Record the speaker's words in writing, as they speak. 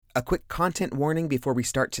A quick content warning before we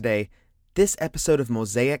start today. This episode of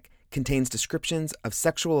Mosaic contains descriptions of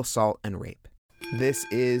sexual assault and rape. This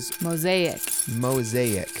is Mosaic.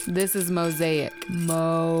 Mosaic. This is Mosaic.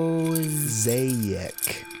 Mosaic.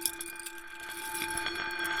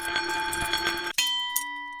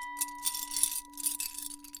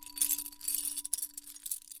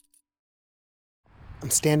 I'm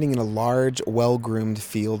standing in a large, well-groomed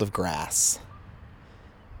field of grass.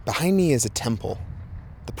 Behind me is a temple,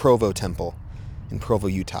 the Provo Temple in Provo,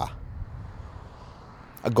 Utah.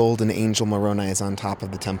 A golden angel Moroni is on top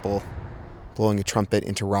of the temple, blowing a trumpet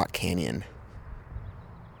into Rock Canyon.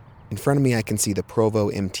 In front of me, I can see the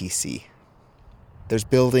Provo MTC. There's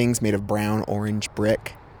buildings made of brown-orange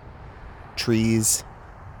brick, trees.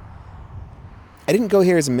 I didn't go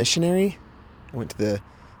here as a missionary. I went to the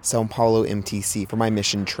Sao Paulo MTC for my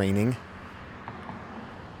mission training.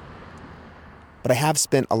 But I have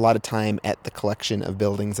spent a lot of time at the collection of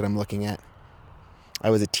buildings that I'm looking at. I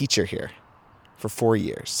was a teacher here for 4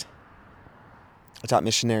 years. I taught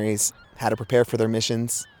missionaries how to prepare for their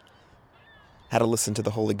missions, how to listen to the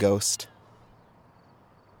Holy Ghost,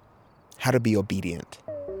 how to be obedient.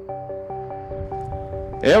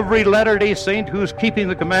 Every Latter-day Saint who's keeping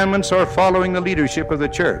the commandments or following the leadership of the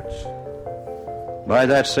church. By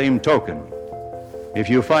that same token, if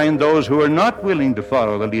you find those who are not willing to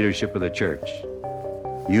follow the leadership of the church,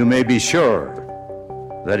 you may be sure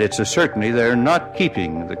that it's a certainty they're not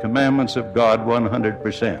keeping the commandments of God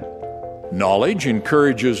 100%. Knowledge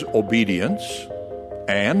encourages obedience,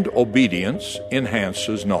 and obedience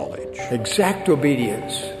enhances knowledge. Exact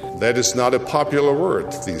obedience. That is not a popular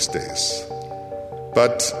word these days.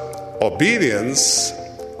 But obedience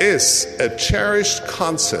is a cherished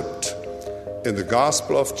concept in the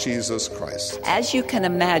gospel of Jesus Christ. As you can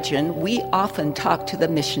imagine, we often talk to the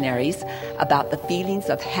missionaries about the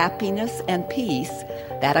feelings of happiness and peace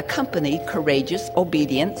that accompany courageous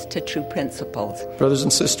obedience to true principles. Brothers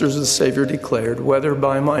and sisters, the Savior declared, whether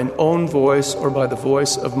by mine own voice or by the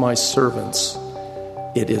voice of my servants,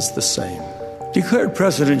 it is the same. Declared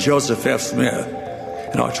President Joseph F. Smith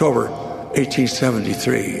in October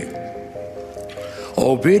 1873,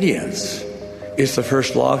 obedience is the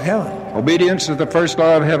first law of heaven. Obedience is the first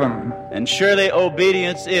law of heaven. And surely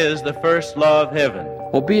obedience is the first law of heaven.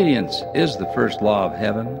 Obedience is the first law of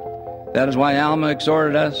heaven. That is why Alma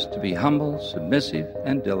exhorted us to be humble, submissive,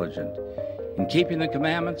 and diligent in keeping the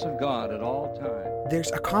commandments of God at all times.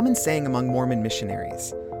 There's a common saying among Mormon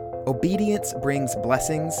missionaries: obedience brings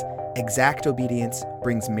blessings, exact obedience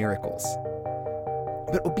brings miracles.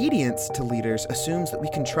 But obedience to leaders assumes that we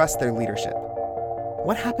can trust their leadership.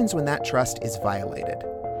 What happens when that trust is violated?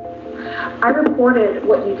 I reported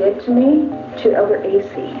what you did to me to Elder AC.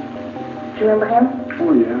 Do you remember him?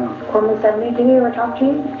 Oh, yeah. Corman 70, did he ever talk to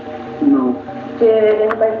you? No. Did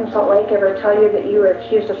anybody from Salt Lake ever tell you that you were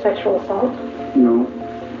accused of sexual assault? No.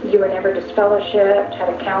 You were never disfellowshipped, had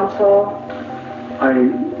a counsel? I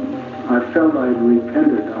felt I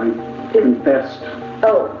repented. I confessed.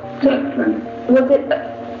 Oh. Was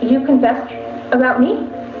it, you confessed about me?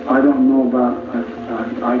 I don't know about,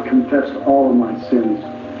 I confessed all of my sins.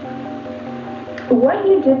 What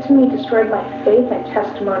you did to me destroyed my faith and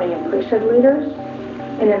testimony in priesthood leaders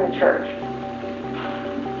and in the church.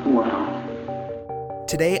 Wow.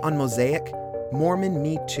 Today on Mosaic, Mormon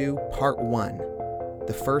Me Too Part 1,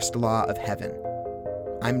 The First Law of Heaven.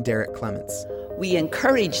 I'm Derek Clements. We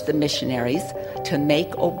encourage the missionaries to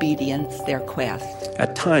make obedience their quest.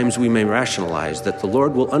 At times we may rationalize that the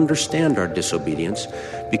Lord will understand our disobedience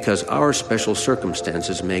because our special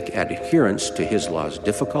circumstances make adherence to His laws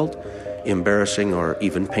difficult, embarrassing, or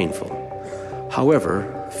even painful.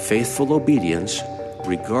 However, faithful obedience,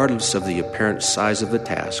 regardless of the apparent size of the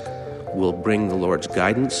task, will bring the Lord's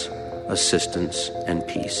guidance, assistance, and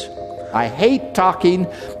peace. I hate talking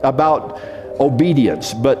about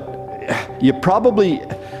obedience, but you probably,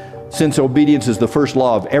 since obedience is the first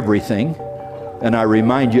law of everything, and I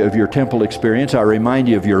remind you of your temple experience, I remind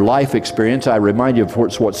you of your life experience, I remind you of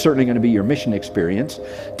what's certainly going to be your mission experience.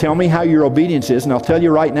 Tell me how your obedience is, and I'll tell you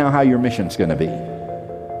right now how your mission's going to be.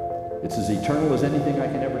 It's as eternal as anything I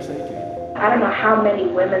can ever say to you. I don't know how many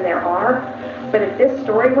women there are, but if this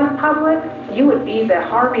story went public, you would be the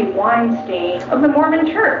Harvey Weinstein of the Mormon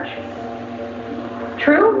Church.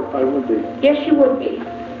 True? I would be. Yes, you would be.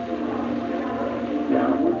 Yeah, I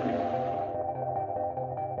would be.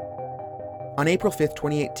 On April 5th,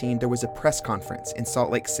 2018, there was a press conference in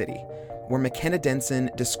Salt Lake City where McKenna Denson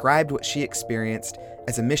described what she experienced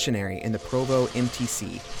as a missionary in the Provo MTC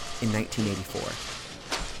in 1984.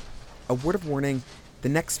 A word of warning, the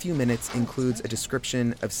next few minutes includes a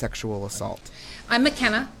description of sexual assault. I'm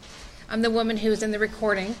McKenna. I'm the woman who's in the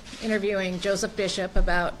recording interviewing Joseph Bishop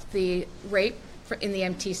about the rape in the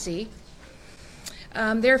MTC.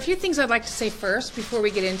 There are a few things I'd like to say first before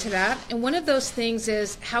we get into that. And one of those things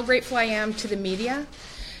is how grateful I am to the media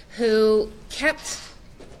who kept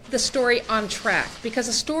the story on track. Because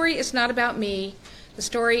the story is not about me. The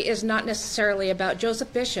story is not necessarily about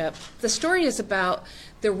Joseph Bishop. The story is about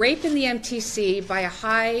the rape in the MTC by a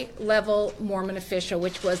high-level Mormon official,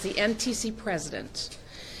 which was the MTC president.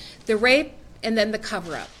 The rape and then the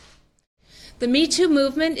cover-up. The Me Too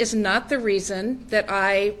movement is not the reason that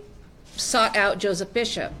I sought out Joseph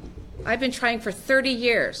Bishop. I've been trying for 30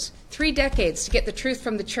 years, 3 decades, to get the truth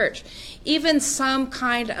from the church. Even some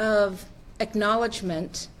kind of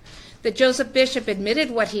acknowledgement that Joseph Bishop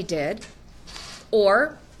admitted what he did,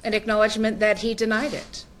 or an acknowledgement that he denied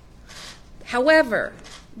it. However,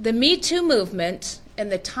 the Me Too movement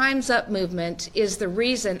and the Time's Up movement is the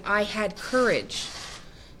reason I had courage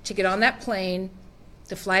to get on that plane,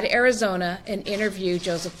 to fly to Arizona and interview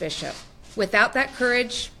Joseph Bishop. Without that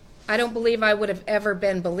courage, I don't believe I would have ever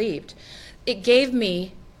been believed. It gave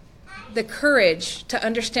me the courage to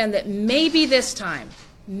understand that maybe this time,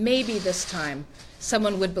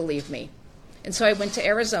 someone would believe me. And so I went to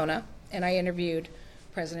Arizona and I interviewed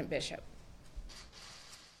President Bishop.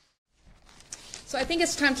 So I think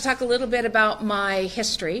it's time to talk a little bit about my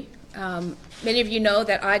history. Many of you know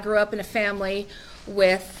that I grew up in a family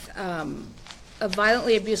with a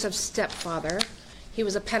violently abusive stepfather. He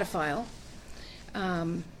was a pedophile.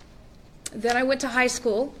 Then I went to high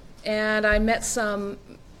school and I met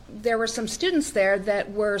there were some students there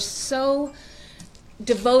that were so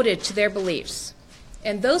devoted to their beliefs.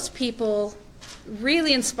 And those people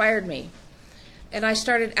really inspired me. And I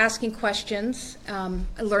started asking questions.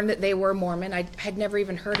 I learned that they were Mormon. I had never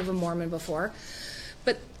even heard of a Mormon before.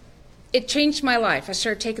 But it changed my life. I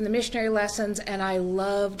started taking the missionary lessons, and I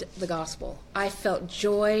loved the gospel. I felt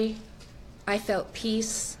joy. I felt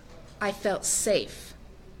peace. I felt safe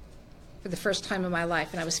for the first time in my life.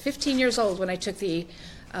 And I was 15 years old when I took the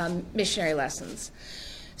missionary lessons.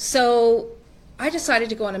 So I decided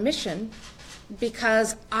to go on a mission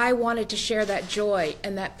because I wanted to share that joy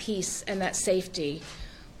and that peace and that safety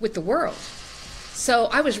with the world. So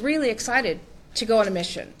I was really excited to go on a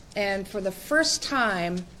mission. And for the first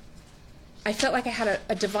time, I felt like I had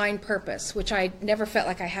a divine purpose, which I never felt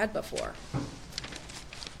like I had before.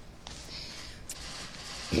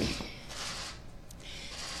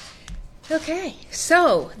 Okay,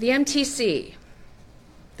 so the MTC.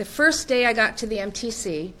 The first day I got to the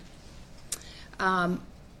MTC,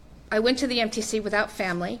 I went to the MTC without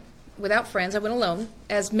family, without friends. I went alone,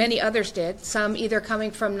 as many others did, some either coming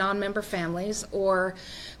from non-member families or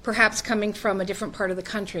perhaps coming from a different part of the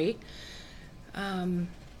country.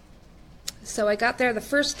 So I got there the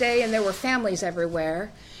first day, and there were families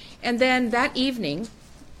everywhere. And then that evening,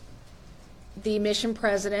 the mission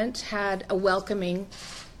president had a welcoming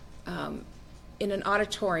in an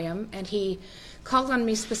auditorium, and he called on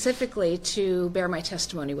me specifically to bear my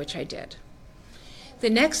testimony, which I did. The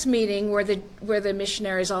next meeting where the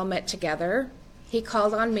missionaries all met together, he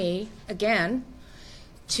called on me again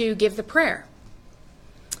to give the prayer.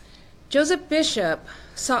 Joseph Bishop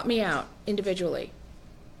sought me out individually.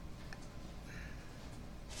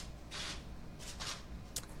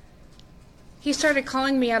 He started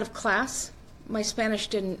calling me out of class. My Spanish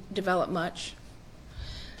didn't develop much.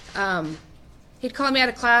 He'd call me out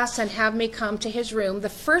of class and have me come to his room. The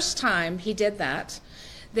first time he did that,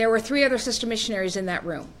 there were 3 other sister missionaries in that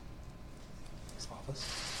room. His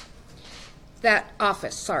office? That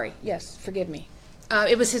office, sorry. Yes, forgive me.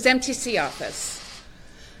 It was his MTC office.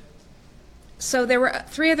 So there were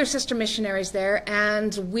 3 other sister missionaries there,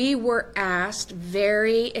 and we were asked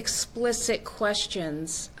very explicit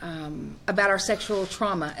questions about our sexual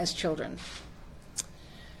trauma as children.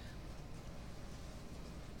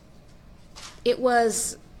 It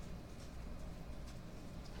was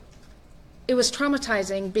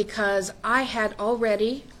traumatizing because I had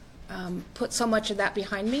already put so much of that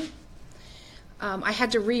behind me. I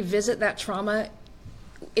had to revisit that trauma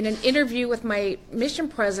in an interview with my mission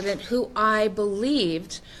president, who I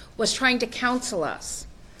believed was trying to counsel us,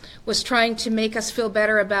 was trying to make us feel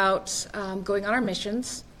better about going on our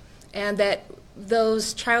missions, and that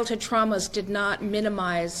those childhood traumas did not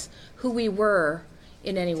minimize who we were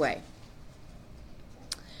in any way.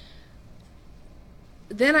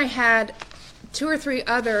 Then I had 2 or 3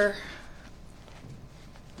 other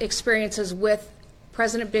experiences with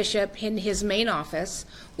President Bishop in his main office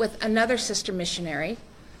with another sister missionary,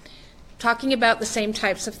 talking about the same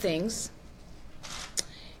types of things.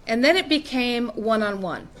 And then it became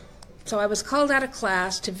one-on-one. So I was called out of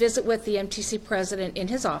class to visit with the MTC president in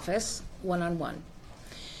his office, one-on-one.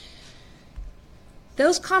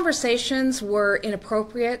 Those conversations were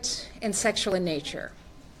inappropriate and sexual in nature.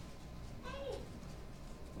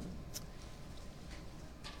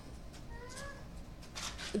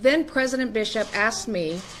 Then President Bishop asked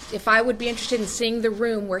me if I would be interested in seeing the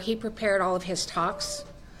room where he prepared all of his talks,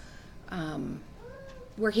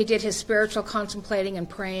 where he did his spiritual contemplating and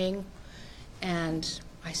praying. And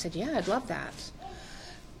I said, yeah, I'd love that.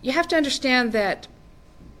 You have to understand that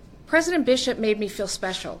President Bishop made me feel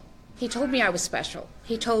special. He told me I was special.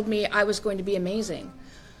 He told me I was going to be amazing.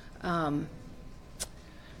 I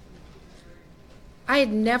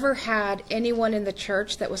had never had anyone in the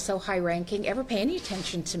church that was so high-ranking ever pay any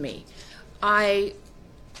attention to me. I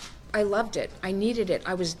loved it. I needed it.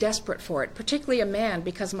 I was desperate for it, particularly a man,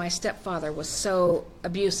 because my stepfather was so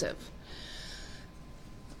abusive.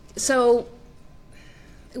 So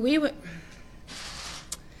we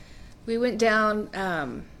went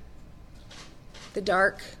down the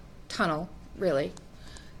dark tunnel, really.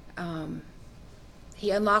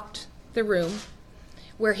 He unlocked the room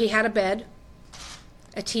where he had a bed,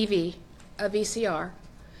 a TV, a VCR,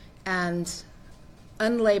 and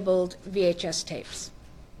unlabeled VHS tapes.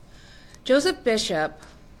 Joseph Bishop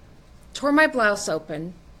tore my blouse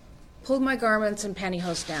open, pulled my garments and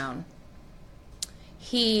pantyhose down.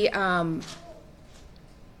 He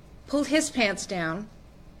pulled his pants down.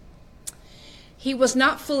 He was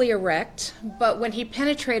not fully erect, but when he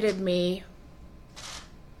penetrated me,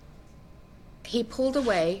 he pulled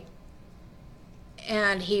away,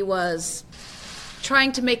 and he was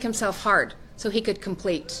trying to make himself hard so he could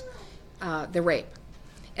complete the rape.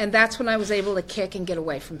 And that's when I was able to kick and get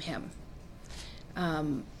away from him.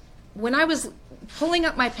 When I was pulling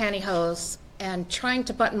up my pantyhose and trying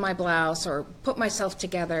to button my blouse or put myself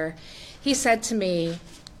together, he said to me,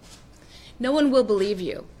 "No one will believe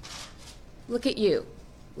you. Look at you.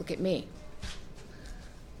 Look at me.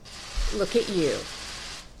 Look at you.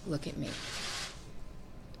 Look at me."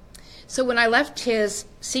 So when I left his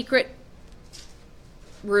secret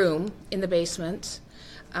room in the basement,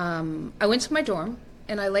 I went to my dorm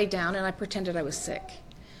and I laid down and I pretended I was sick.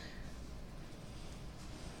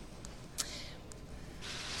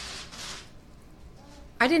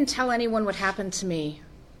 I didn't tell anyone what happened to me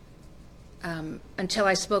until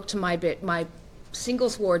I spoke to my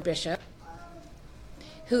singles ward bishop,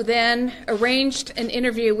 who then arranged an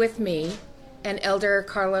interview with me and Elder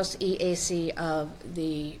Carlos E. Acey of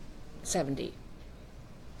the 70.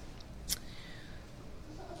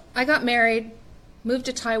 I got married, moved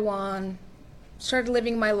to Taiwan, started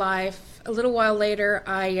living my life. A little while later,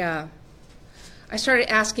 I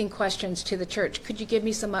started asking questions to the church. Could you give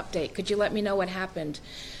me some update? Could you let me know what happened?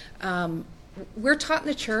 We're taught in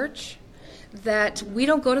the church that we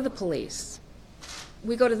don't go to the police.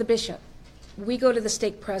 We go to the bishop. We go to the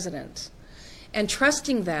stake president. And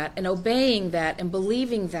trusting that and obeying that and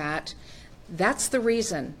believing that, that's the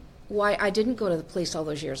reason why I didn't go to the police all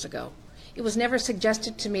those years ago. It was never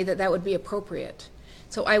suggested to me that that would be appropriate.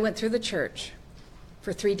 So I went through the church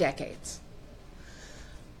for 3 decades.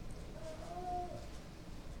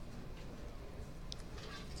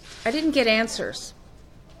 I didn't get answers.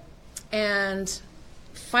 And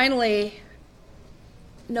finally,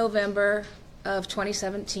 November of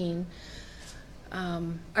 2017,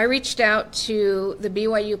 I reached out to the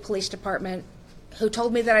BYU Police Department, who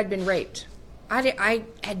told me that I'd been raped. I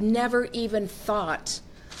had never even thought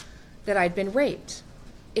that I'd been raped.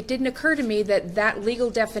 It didn't occur to me that that legal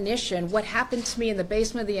definition, what happened to me in the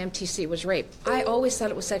basement of the MTC, was rape. I always thought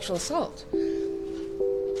it was sexual assault.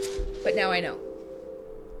 But now I know.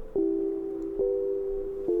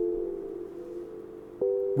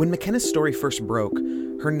 When McKenna's story first broke,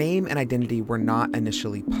 her name and identity were not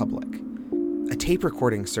initially public. A tape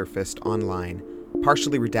recording surfaced online,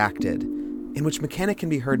 partially redacted, in which McKenna can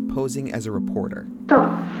be heard posing as a reporter. So,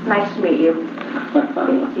 nice to meet you.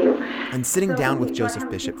 Thank you. And sitting down with Joseph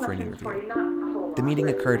Bishop for an interview. The meeting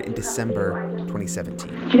occurred in December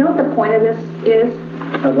 2017. Do you know what the point of this is?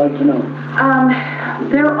 I'd like to know.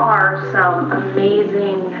 There are some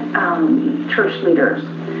amazing church leaders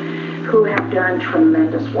who have done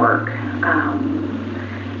tremendous work.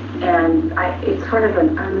 And it's sort of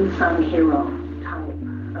an unsung hero.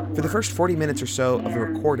 For the first 40 minutes or so of the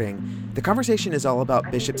recording, the conversation is all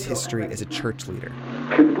about Bishop's history as a church leader.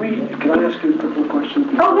 Can I ask you a couple of questions?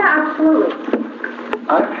 Oh, yeah, absolutely.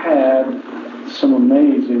 I've had some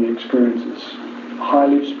amazing experiences,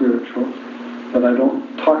 highly spiritual, that I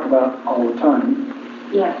don't talk about all the time.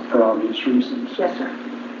 Yes. For obvious reasons. Yes, sir.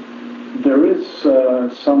 There is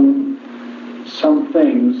some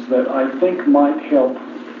things that I think might help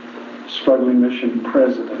struggling mission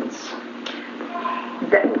presidents.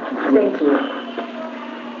 Thank you.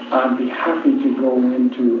 I'd be happy to go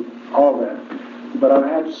into all that, but I've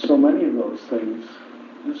had so many of those things.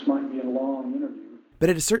 This might be a long interview. But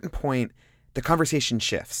at a certain point, the conversation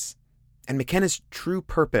shifts, and McKenna's true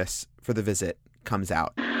purpose for the visit comes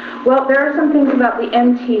out. Well, there are some things about the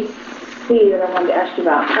MTC that I wanted to ask you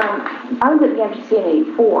about. I was at the MTC in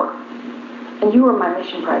 '84, and you were my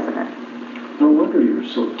mission president. No wonder you're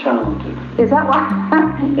so talented. Is that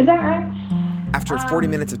right? Is that right? After 40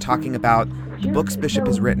 minutes of talking about the books Bishop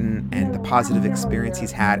has written and the positive experience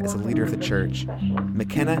he's had as a leader of the church,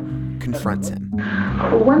 McKenna confronts him.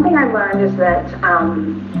 Well, one thing I learned is that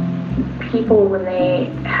people, when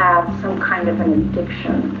they have some kind of an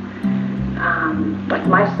addiction, like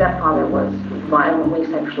my stepfather was violently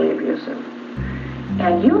sexually abusive.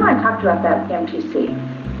 And you and I talked about that at MTC.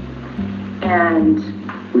 And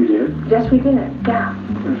we did? Yes, we did. Yeah.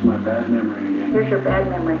 There's my bad memory again. Here's your bad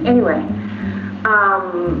memory. Anyway,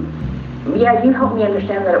 yeah, you helped me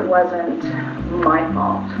understand that it wasn't my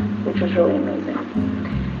fault, which was really amazing.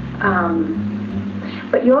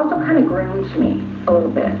 But you also kind of groomed me a little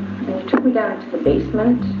bit. And you took me down into the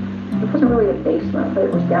basement. It wasn't really a basement, but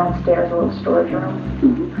it was downstairs, a little storage room.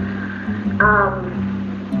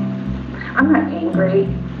 I'm not angry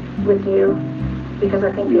with you because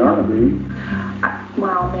I think you ought to be.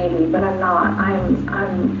 Well, maybe, but I'm not.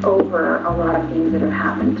 I'm over a lot of things that have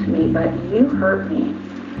happened to me, but you hurt me,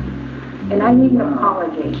 and I need an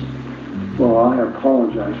apology. Well, I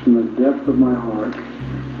apologize from the depth of my heart.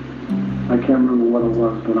 I can't remember what it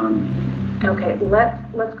was, but Okay,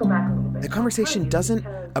 let's go back a little bit. The conversation doesn't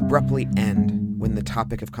abruptly end when the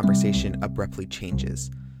topic of conversation abruptly changes.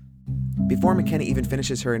 Before McKenna even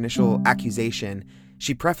finishes her initial accusation,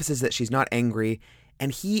 she prefaces that she's not angry,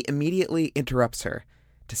 and he immediately interrupts her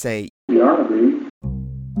to say, You ought to be.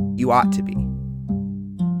 You ought to be.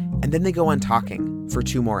 And then they go on talking for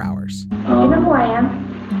 2 more hours. You know who I am?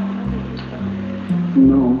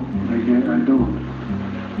 No, I don't.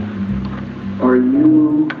 Are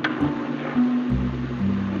you...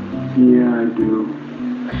 Yeah, I do.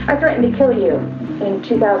 I threatened to kill you in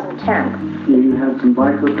 2010. You had some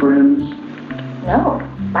biker friends? No,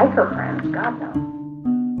 biker friends, God no.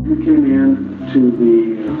 You came in to the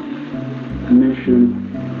mission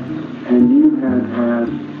and you had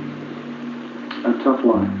a tough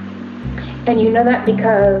life. And you know that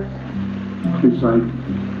because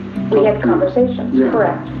we had conversations, yeah.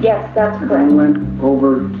 Correct. Yes, that's correct.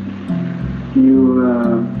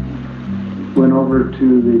 You went over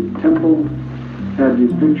to the temple, had your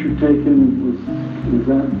picture taken, was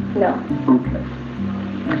that? No. Okay.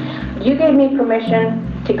 You gave me permission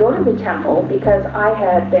to go to the temple because I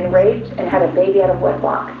had been raped and had a baby out of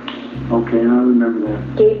wedlock. Okay, I remember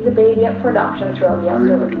that. Gave the baby up for adoption through a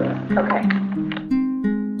surrogate. Okay.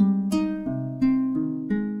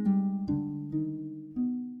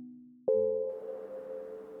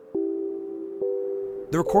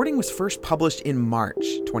 The recording was first published in March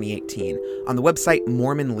 2018 on the website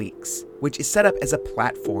Mormon Leaks, which is set up as a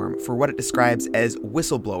platform for what it describes as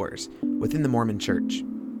whistleblowers within the Mormon Church.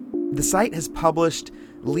 The site has published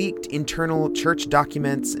leaked internal church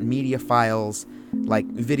documents and media files, like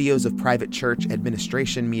videos of private church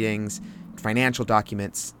administration meetings, financial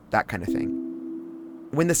documents, that kind of thing.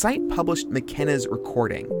 When the site published McKenna's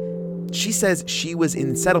recording, she says she was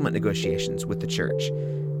in settlement negotiations with the church,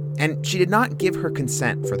 and she did not give her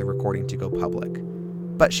consent for the recording to go public.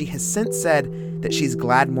 But she has since said that she's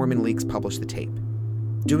glad Mormon Leaks published the tape.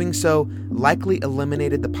 Doing so likely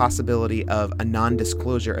eliminated the possibility of a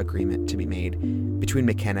non-disclosure agreement to be made between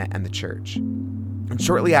McKenna and the church. And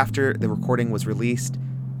shortly after the recording was released,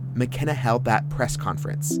 McKenna held that press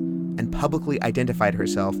conference and publicly identified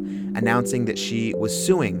herself, announcing that she was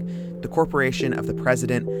suing the corporation of the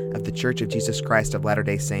president of the Church of Jesus Christ of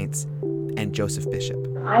Latter-day Saints and Joseph Bishop.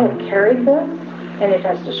 I have carried this, and it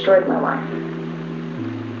has destroyed my life.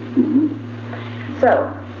 Mm-hmm.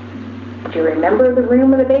 So, do you remember the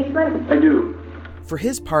room in the basement? I do. For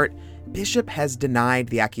his part, Bishop has denied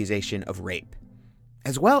the accusation of rape,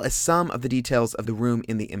 as well as some of the details of the room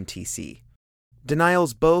in the MTC.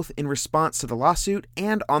 Denials both in response to the lawsuit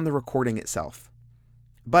and on the recording itself.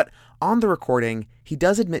 But on the recording, he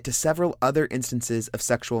does admit to several other instances of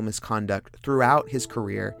sexual misconduct throughout his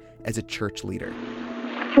career as a church leader.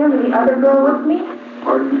 Do you remember the other girl with me?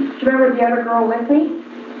 Pardon? Do you remember the other girl with me?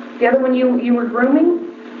 The other one you were grooming?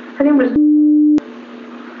 Her name was...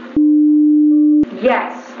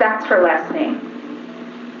 Yes, that's her last name.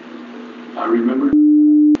 I remember.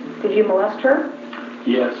 Did you molest her?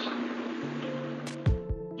 Yes.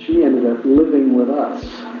 She ended up living with us.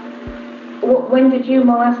 When did you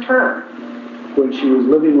molest her? When she was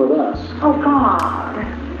living with us. Oh, God.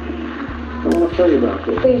 I want to tell you about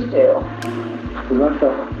this. Please do. Because I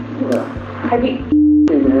felt, Have you...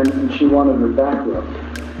 came in and she wanted her back rubbed.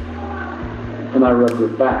 And I rubbed her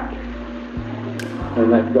back.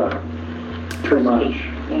 And that got too much.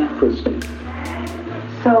 Yeah. Christy.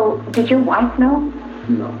 So, did your wife know?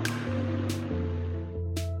 No.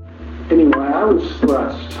 Anyway, I was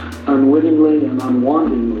thrust unwittingly and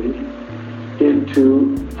unwantingly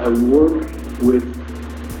into a work with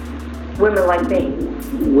women like me.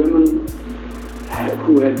 Women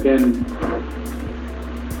who had been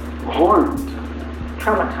harmed.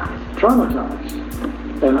 Traumatized.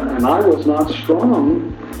 And I was not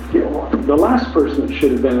strong. The last person that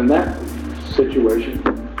should have been in that situation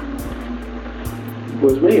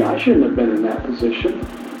was me. I shouldn't have been in that position.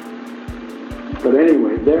 But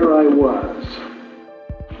anyway, there I was.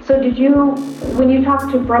 So did you, when you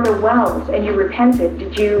talked to Brother Wells and you repented,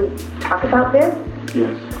 did you talk about this?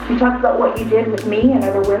 Yes. You talked about what you did with me and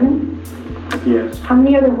other women? Yes. How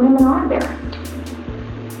many other women are there?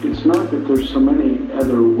 It's not that there's so many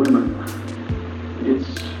other women. It's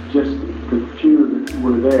just the few that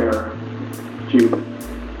were there. Few.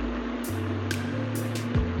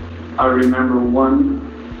 I remember one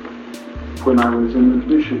when I was in the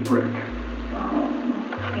bishopric.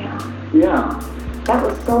 Yeah. That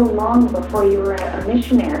was so long before you were a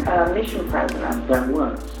missionary, a mission president. That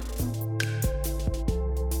was.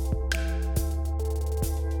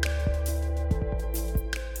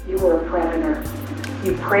 You were a predator.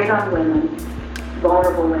 You preyed on women,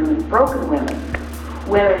 vulnerable women, broken women,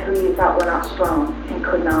 women who you thought were not strong and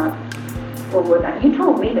could not, or would not. You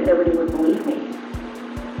told me that nobody would believe me.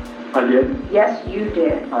 I did? Yes, you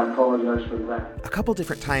did. I apologize for that. A couple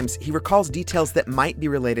different times, he recalls details that might be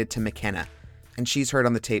related to McKenna, and she's heard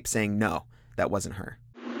on the tape saying no, that wasn't her.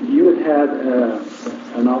 You had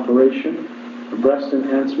an operation, a breast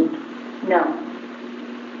enhancement? No.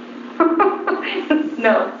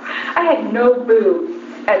 No. I had no boobs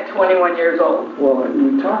at 21 years old. Well,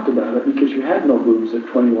 you talked about it because you had no boobs at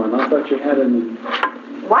 21. I thought you had any.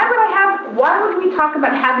 Why would we talk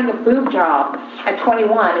about having a boob job at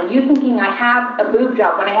 21 and you thinking I have a boob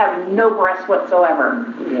job when I have no breasts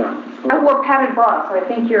whatsoever? Yeah. I wore padded bras, so I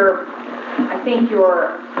think your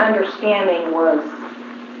understanding was...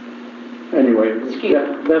 Anyway,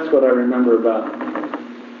 that's what I remember about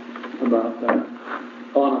that,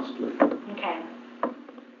 honestly. Okay.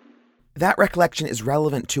 That recollection is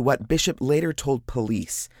relevant to what Bishop later told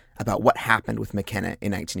police about what happened with McKenna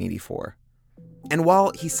in 1984. And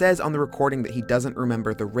while he says on the recording that he doesn't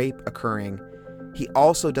remember the rape occurring, he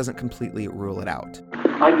also doesn't completely rule it out.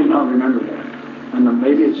 I do not remember that. And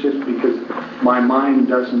maybe it's just because my mind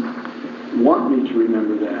doesn't want me to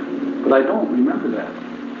remember that. But I don't remember that.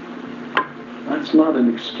 That's not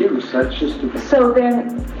an excuse. That's just a... So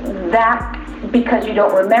then that, because you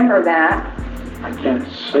don't remember that... I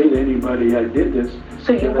can't say to anybody I did this.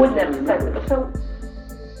 So you wouldn't have said it. So...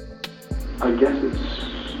 I guess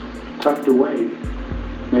it's tucked away.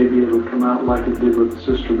 Maybe it'll come out like it did with the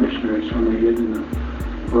sister missionaries when they get in the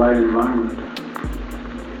right environment.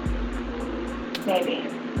 Maybe.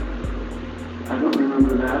 I don't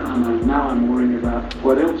remember that, and now I'm worrying about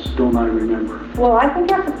what else don't I remember. Well, I think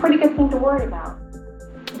that's a pretty good thing to worry about.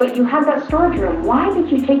 But you had that storage room. Why did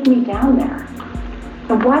you take me down there?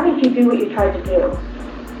 And why did you do what you tried to do?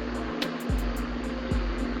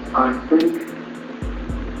 I think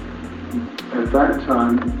at that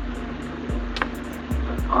time,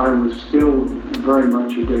 I was still very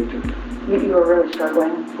much addicted. You were really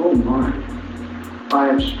struggling? Oh my. I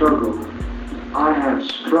have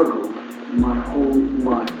struggled my whole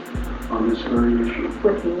life on this very issue.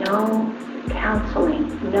 With no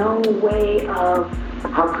counseling, no way of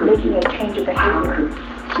making a change of behavior.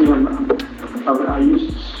 See, I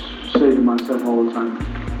used to say to myself all the time,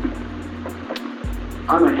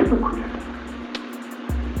 I'm a hypocrite.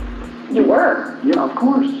 You were? Yeah, of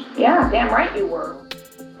course. Yeah, damn right you were.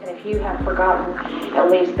 And if you have forgotten at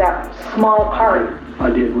least that small part. I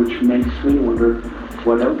did, which makes me wonder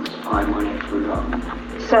what else I might have forgotten.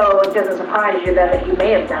 So it doesn't surprise you that you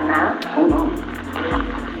may have done that. Oh, no.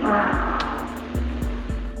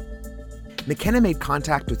 McKenna made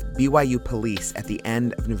contact with BYU police at the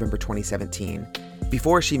end of November 2017,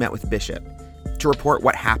 before she met with Bishop, to report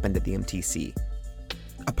what happened at the MTC.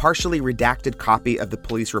 A partially redacted copy of the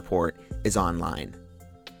police report is online.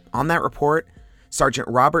 On that report, Sergeant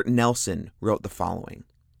Robert Nelson wrote the following.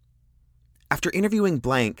 After interviewing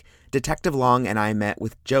Blank, Detective Long and I met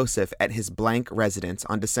with Joseph at his Blank residence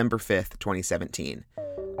on December 5th, 2017.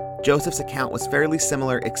 Joseph's account was fairly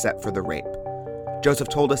similar except for the rape. Joseph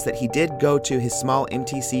told us that he did go to his small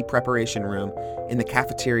MTC preparation room in the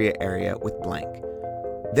cafeteria area with Blank.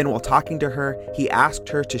 Then while talking to her, he asked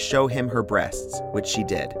her to show him her breasts, which she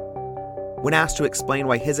did. When asked to explain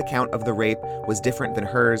why his account of the rape was different than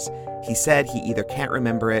hers, he said he either can't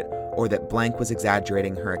remember it or that Blank was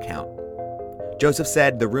exaggerating her account. Joseph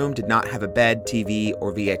said the room did not have a bed, TV,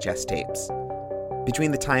 or VHS tapes.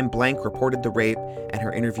 Between the time Blank reported the rape and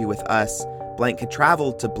her interview with us, Blank had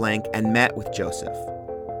traveled to Blank and met with Joseph.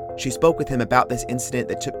 She spoke with him about this incident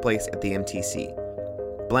that took place at the MTC.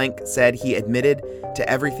 Blank said he admitted to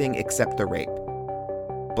everything except the rape.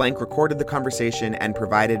 Blank recorded the conversation and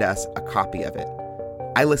provided us a copy of it.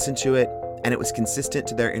 I listened to it, and it was consistent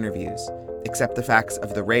to their interviews, except the facts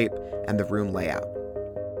of the rape and the room layout.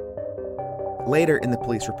 Later in the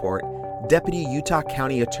police report, Deputy Utah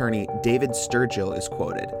County Attorney David Sturgill is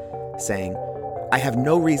quoted, saying, "I have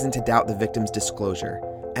no reason to doubt the victim's disclosure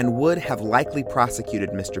and would have likely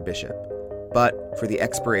prosecuted Mr. Bishop, but for the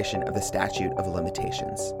expiration of the statute of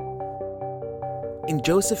limitations." In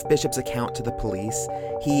Joseph Bishop's account to the police,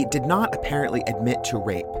 he did not apparently admit to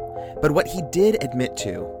rape, but what he did admit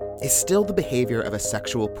to is still the behavior of a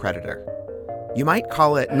sexual predator. You might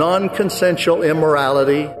call it non-consensual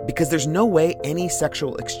immorality, because there's no way any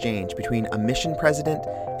sexual exchange between a mission president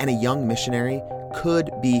and a young missionary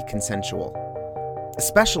could be consensual,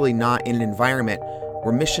 especially not in an environment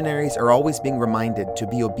where missionaries are always being reminded to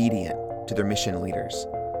be obedient to their mission leaders.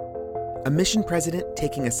 A mission president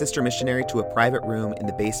taking a sister missionary to a private room in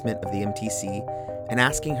the basement of the MTC and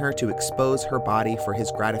asking her to expose her body for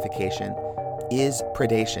his gratification is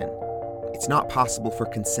predation. It's not possible for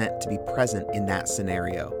consent to be present in that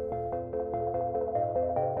scenario.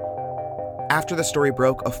 After the story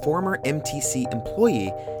broke, a former MTC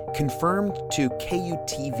employee confirmed to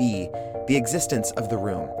KUTV the existence of the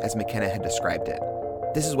room as McKenna had described it.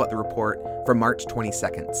 This is what the report from March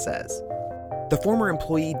 22nd says. The former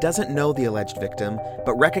employee doesn't know the alleged victim,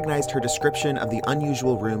 but recognized her description of the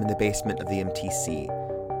unusual room in the basement of the MTC.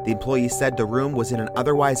 The employee said the room was in an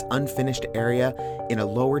otherwise unfinished area in a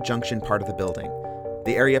lower junction part of the building.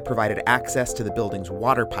 The area provided access to the building's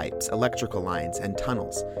water pipes, electrical lines, and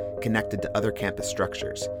tunnels connected to other campus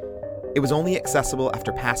structures. It was only accessible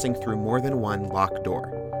after passing through more than one locked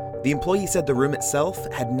door. The employee said the room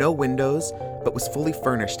itself had no windows, but was fully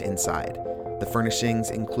furnished inside. The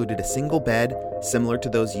furnishings included a single bed, similar to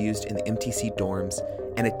those used in the MTC dorms,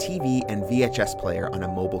 and a TV and VHS player on a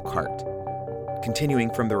mobile cart.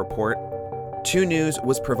 Continuing from the report, 2 News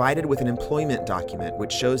was provided with an employment document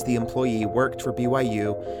which shows the employee worked for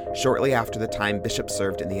BYU shortly after the time Bishop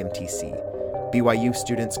served in the MTC. BYU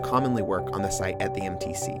students commonly work on the site at the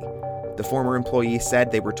MTC. The former employee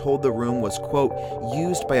said they were told the room was, quote,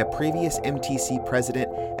 used by a previous MTC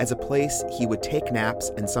president as a place he would take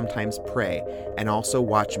naps and sometimes pray, and also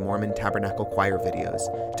watch Mormon Tabernacle Choir videos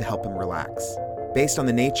to help him relax. Based on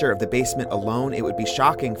the nature of the basement alone, it would be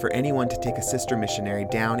shocking for anyone to take a sister missionary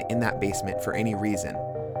down in that basement for any reason.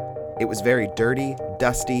 It was very dirty,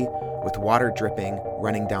 dusty, with water dripping,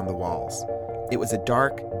 running down the walls. It was a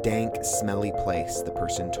dark, dank, smelly place, the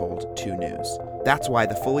person told 2 News. That's why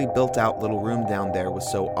the fully built-out little room down there was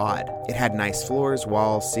so odd. It had nice floors,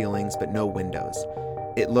 walls, ceilings, but no windows.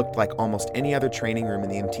 It looked like almost any other training room in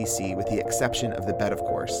the MTC, with the exception of the bed, of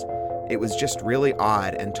course. It was just really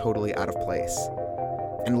odd and totally out of place.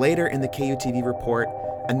 And later in the KUTV report,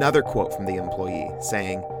 another quote from the employee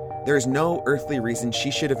saying, "There is no earthly reason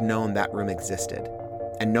she should have known that room existed,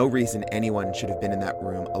 and no reason anyone should have been in that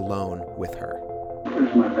room alone with her."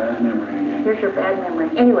 Here's my bad memory again. Here's your bad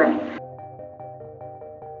memory. Anyway.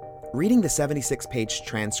 Reading the 76-page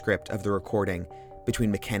transcript of the recording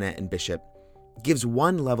between McKenna and Bishop gives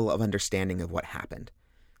one level of understanding of what happened.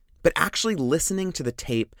 But actually listening to the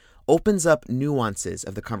tape opens up nuances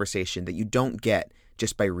of the conversation that you don't get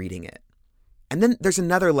just by reading it. And then there's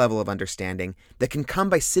another level of understanding that can come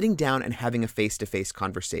by sitting down and having a face-to-face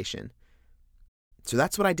conversation. So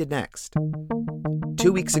that's what I did next.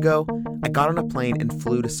 2 weeks ago, I got on a plane and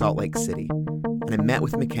flew to Salt Lake City, and I met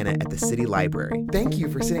with McKenna at the city library. Thank you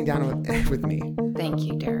for sitting down with me. Thank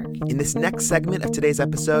you, Derek. In this next segment of today's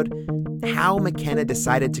episode, how McKenna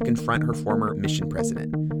decided to confront her former mission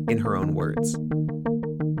president, in her own words.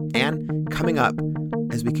 And coming up,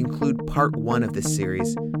 as we conclude part 1 of this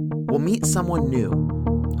series, we'll meet someone new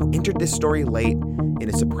who entered this story late in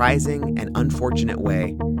a surprising and unfortunate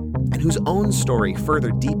way, and whose own story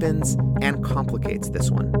further deepens and complicates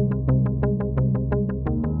this one.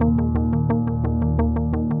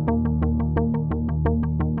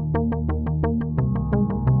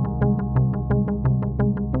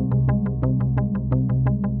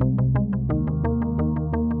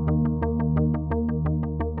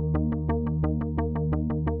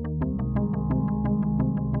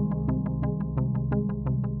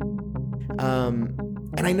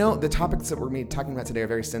 I know the topics that we're talking about today are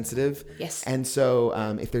very sensitive. Yes. And so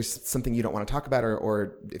if there's something you don't want to talk about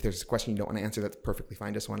or if there's a question you don't want to answer, that's perfectly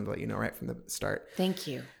fine. Just wanted to let you know right from the start. Thank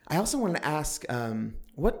you. I also wanted to ask,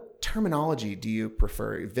 what terminology do you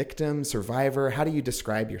prefer? Victim, survivor? How do you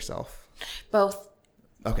describe yourself? Both.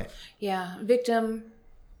 Okay. Yeah. Victim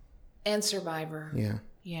and survivor. Yeah.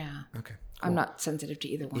 Yeah. Okay. Cool. I'm not sensitive to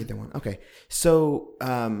either one. Either one. Okay. So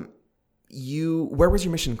where was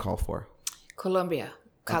your mission call for? Colombia.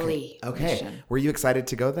 Cali. Okay. Mission. Were you excited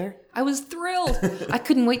to go there? I was thrilled. I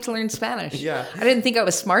couldn't wait to learn Spanish. Yeah. I didn't think I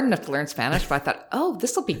was smart enough to learn Spanish, but I thought, oh,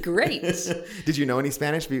 this will be great. Did you know any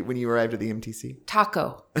Spanish when you arrived at the MTC?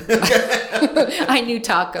 Taco. I knew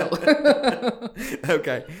taco.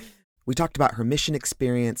 Okay. We talked about her mission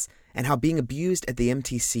experience and how being abused at the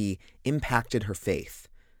MTC impacted her faith,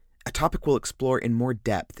 a topic we'll explore in more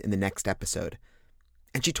depth in the next episode.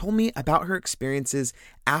 And she told me about her experiences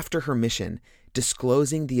after her mission,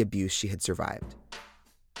 disclosing the abuse she had survived.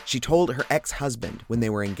 She told her ex-husband when they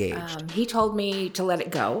were engaged. He told me to let it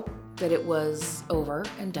go, that it was over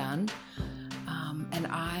and done. And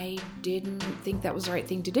I didn't think that was the right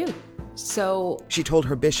thing to do. So she told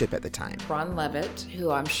her bishop at the time, Ron Levitt,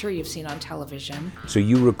 who I'm sure you've seen on television. So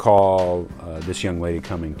you recall this young lady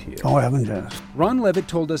coming to you? Oh, heavens, yes. Ron Levitt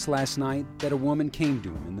told us last night that a woman came to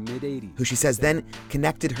him in the mid-'80s. Who she says then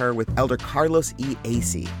connected her with Elder Carlos E.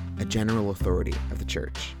 Acey, a general authority of the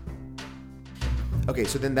church. Okay,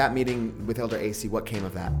 so then that meeting with Elder Acey, what came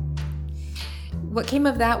of that? What came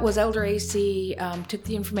of that was Elder Acey took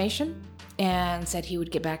the information and said he would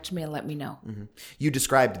get back to me and let me know. Mm-hmm. You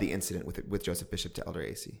described the incident with Joseph Bishop to Elder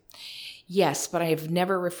Acey. Yes, but I have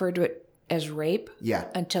never referred to it as rape. Yeah.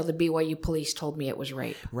 Until the BYU police told me it was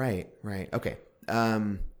rape. Right. Okay.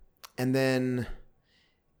 And then,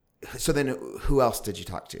 so then who else did you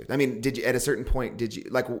talk to? I mean, did you, at a certain point,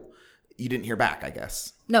 you didn't hear back, I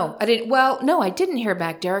guess? No, I didn't. Well, no, I didn't hear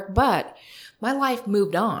back, Derek, but my life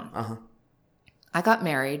moved on. Uh-huh. I got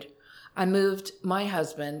married. I moved my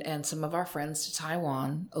husband and some of our friends to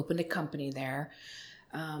Taiwan, opened a company there.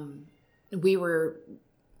 We were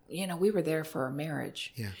there for our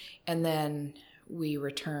marriage. Yeah. And then we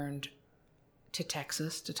returned to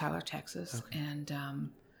Texas, to Tyler, Texas, okay.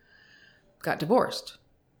 And got divorced.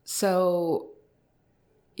 So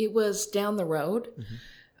it was down the road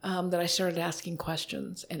that I started asking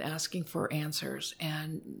questions and asking for answers,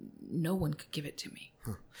 and no one could give it to me.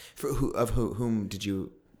 Huh. Whom did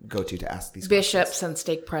you go to ask these bishops questions? And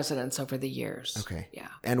stake presidents over the years. Okay. Yeah.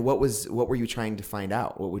 And what were you trying to find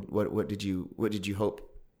out? What did you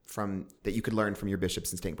hope from that you could learn from your bishops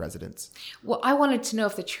and stake presidents? Well, I wanted to know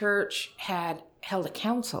if the church had held a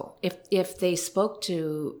council, if they spoke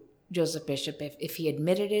to Joseph Bishop, if he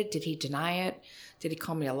admitted it, did he deny it? Did he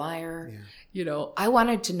call me a liar? Yeah. I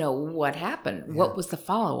wanted to know what happened. Yeah. What was the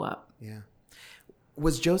follow-up? Yeah.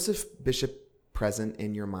 Was Joseph Bishop present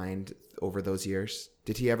in your mind over those years?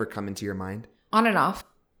 Did he ever come into your mind? On and off.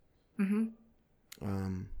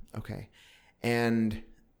 Mm-hmm. Okay. And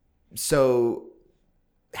so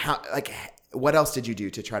what else did you do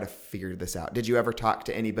to try to figure this out? Did you ever talk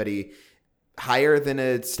to anybody higher than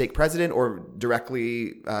a stake president or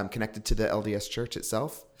directly connected to the LDS church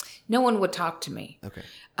itself? No one would talk to me. Okay.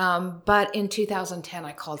 But in 2010,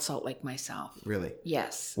 I called Salt Lake myself. Really?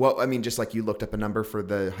 Yes. Well, I mean, just like you looked up a number for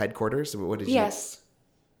the headquarters? What did you...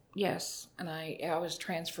 Yes. And I was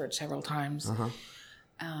transferred several times. Uh-huh.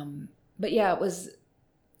 But yeah, it was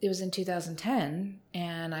in 2010.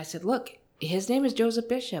 And I said, look, his name is Joseph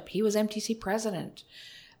Bishop. He was MTC president.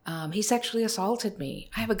 He sexually assaulted me.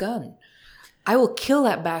 I have a gun. I will kill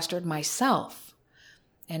that bastard myself.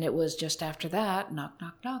 And it was just after that, knock,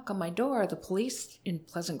 knock, knock on my door, the police in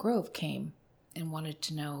Pleasant Grove came and wanted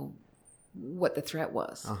to know what the threat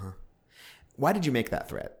was. Uh-huh. Why did you make that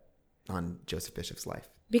threat on Joseph Bishop's life?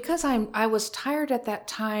 Because I was tired at that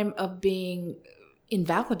time of being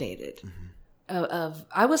invalidated. Mm-hmm.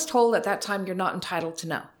 I was told at that time, you're not entitled to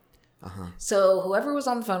know. Uh-huh. So whoever was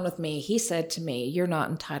on the phone with me, he said to me, you're not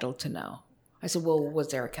entitled to know. I said, well, was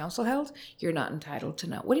there a council held? You're not entitled to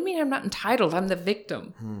know. What do you mean I'm not entitled? I'm the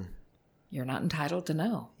victim. You're not entitled to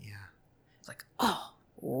know. Yeah. It's like, oh,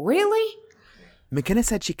 really? McKenna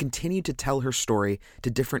said she continued to tell her story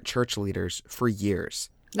to different church leaders for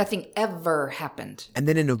years. Nothing ever happened. And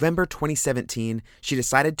then in November 2017, she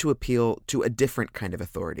decided to appeal to a different kind of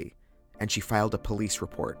authority, and she filed a police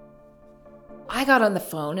report. I got on the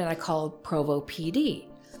phone and I called Provo PD.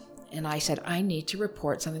 And I said, I need to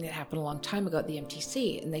report something that happened a long time ago at the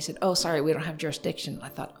MTC. And they said, oh, sorry, we don't have jurisdiction. I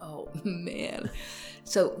thought, oh, man.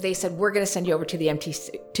 So they said, we're going to send you over to the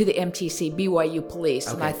MTC BYU police.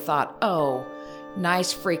 Okay. And I thought, oh,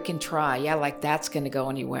 Nice freaking try. Yeah, like that's going to go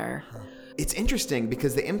anywhere. It's interesting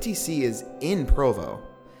because the MTC is in Provo,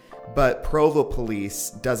 but Provo police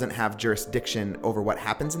doesn't have jurisdiction over what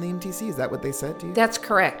happens in the MTC. Is that what they said to you? That's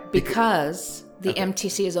correct, because the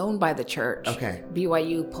MTC is owned by the church. Okay.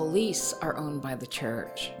 BYU police are owned by the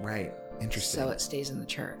church. Right. Interesting. So it stays in the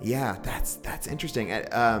church. Yeah, that's interesting.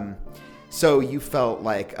 So you felt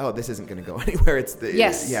like, oh, this isn't going to go anywhere. It's the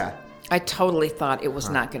Yes. Yeah. I totally thought it was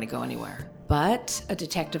not going to go anywhere. But a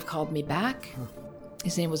detective called me back.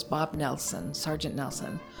 His name was Bob Nelson, Sergeant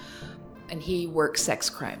Nelson, and he works sex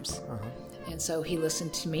crimes. And so he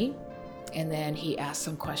listened to me, and then he asked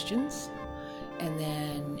some questions, and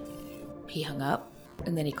then he hung up,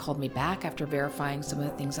 and then he called me back after verifying some of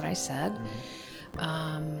the things that I said.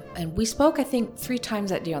 And we spoke, I think, 3 times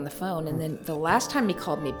that day on the phone, and then the last time he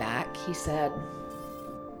called me back, he said,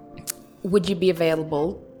 would you be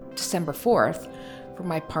available December 4th for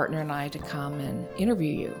my partner and I to come and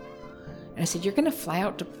interview you? And I said, you're going to fly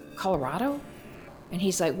out to Colorado? And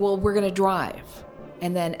he's like, well, we're going to drive.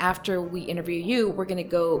 And then after we interview you, we're going to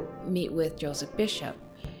go meet with Joseph Bishop.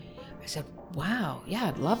 I said, wow, yeah,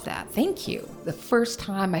 I'd love that. Thank you. The first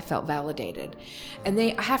time I felt validated. And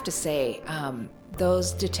I have to say,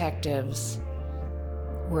 those detectives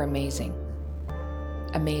were amazing.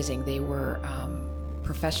 Amazing. They were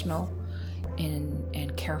professional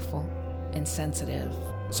and careful and sensitive.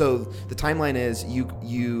 So the timeline is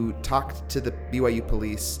you talked to the BYU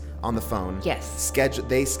police on the phone. Yes.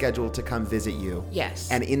 They scheduled to come visit you. Yes.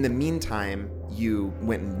 And in the meantime, you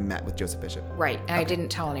went and met with Joseph Bishop. Right. And I didn't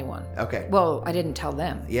tell anyone. Okay. Well, I didn't tell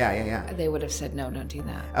them. Yeah. They would have said, no, don't do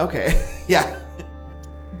that. Okay. Yeah.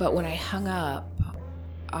 But when I hung up,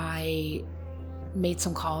 I made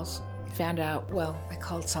some calls, found out, I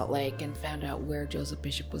called Salt Lake and found out where Joseph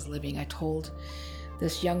Bishop was living. I told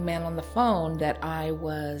this young man on the phone that I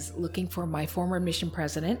was looking for my former mission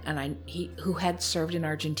president and who had served in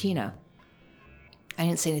Argentina. I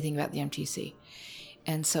didn't say anything about the MTC.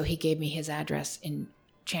 And so he gave me his address in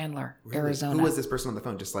Chandler, Really? Arizona. Who was this person on the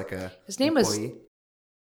phone? Just like a His name employee? was,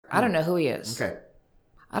 I don't know who he is. Okay.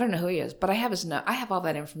 I don't know who he is, but I have I have all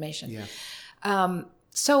that information. Yeah.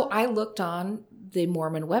 So I looked on the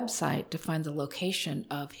Mormon website to find the location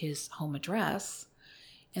of his home address.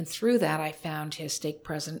 And through that, I found his stake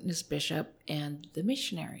president and his bishop and the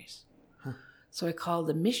missionaries. So I called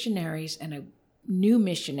the missionaries and a new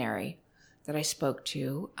missionary that I spoke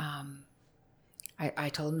to. I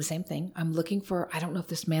told him the same thing. I'm looking for, I don't know if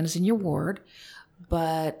this man is in your ward,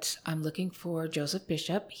 but I'm looking for Joseph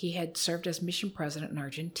Bishop. He had served as mission president in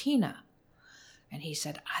Argentina. And he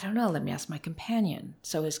said, I don't know, let me ask my companion.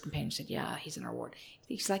 So his companion said, yeah, he's in our ward.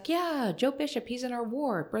 He's like, yeah, Joe Bishop, he's in our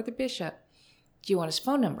ward, Brother Bishop. Do you want his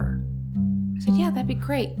phone number? I said, yeah, that'd be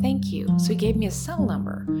great. Thank you. So he gave me his cell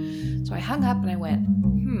number. So I hung up and I went,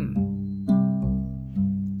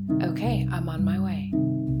 okay, I'm on my way.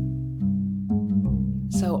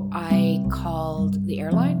 So I called the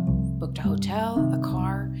airline, booked a hotel, a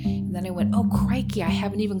car, and then I went, oh, crikey, I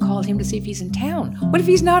haven't even called him to see if he's in town. What if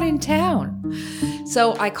he's not in town?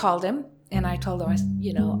 So I called him and I told him, I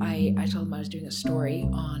told him I was doing a story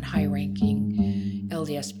on high-ranking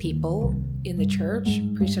LDS people in the church,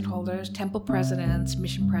 priesthood holders, temple presidents,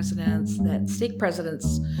 mission presidents, that stake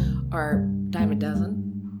presidents are dime a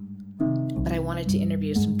dozen. But I wanted to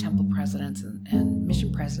interview some temple presidents and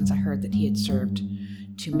mission presidents. I heard that he had served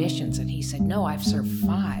 2 missions, and he said, no, I've served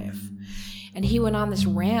 5. And he went on this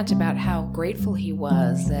rant about how grateful he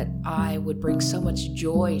was that I would bring so much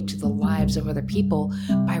joy to the lives of other people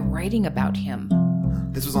by writing about him.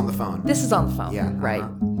 This was on the phone? This is on the phone, yeah, right.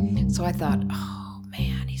 So I thought, oh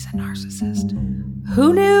man, he's a narcissist.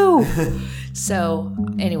 Who knew? So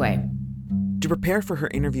anyway. To prepare for her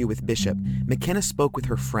interview with Bishop, McKenna spoke with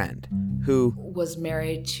her friend, who was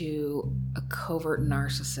married to a covert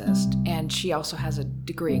narcissist, and she also has a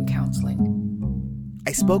degree in counseling.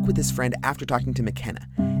 I spoke with this friend after talking to McKenna,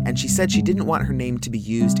 and she said she didn't want her name to be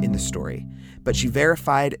used in the story, but she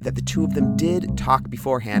verified that the 2 of them did talk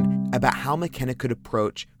beforehand about how McKenna could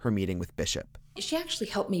approach her meeting with Bishop. She actually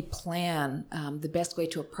helped me plan the best way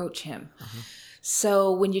to approach him.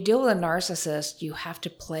 So when you deal with a narcissist, you have to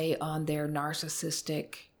play on their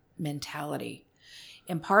narcissistic mentality.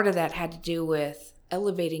 And part of that had to do with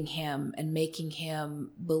elevating him and making him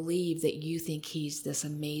believe that you think he's this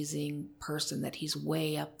amazing person, that he's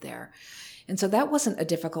way up there. And so that wasn't a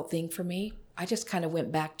difficult thing for me. I just kind of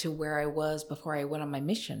went back to where I was before I went on my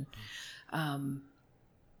mission.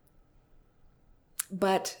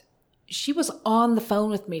 But she was on the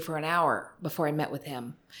phone with me for an hour before I met with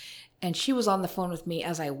him. And she was on the phone with me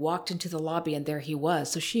as I walked into the lobby, and there he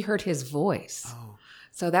was. So she heard his voice. Oh.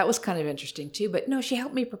 So that was kind of interesting too. But no, she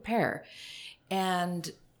helped me prepare.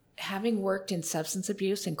 And having worked in substance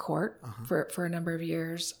abuse in court for a number of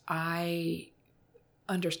years, I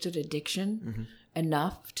understood addiction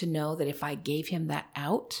enough to know that if I gave him that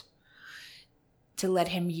out, to let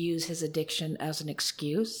him use his addiction as an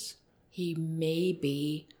excuse, he may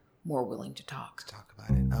be more willing to talk. Talk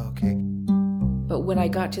about it. Oh, okay. But when I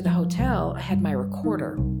got to the hotel, I had my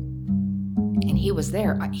recorder, and he was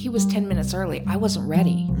there. He was 10 minutes early. I wasn't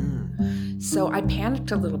ready. So I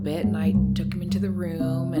panicked a little bit, and I took him into the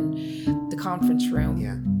room and the conference room.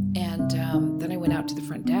 Yeah. And then I went out to the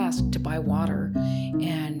front desk to buy water,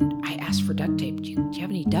 and I asked for duct tape. Do you have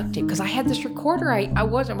any duct tape? Because I had this recorder. I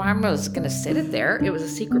was going to sit it there. It was a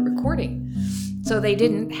secret recording. So they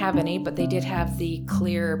didn't have any, but they did have the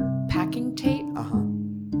clear packing tape.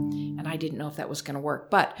 And I didn't know if that was going to work.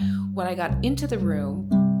 But when I got into the room,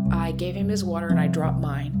 I gave him his water and I dropped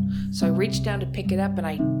mine. So I reached down to pick it up and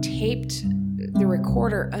I taped the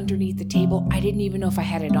recorder underneath the table. I didn't even know if I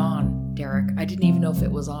had it on, Derek. I didn't even know if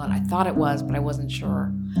it was on. I thought it was, but I wasn't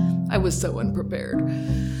sure. I was so unprepared.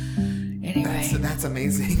 Anyway. That's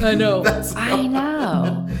amazing. I know. I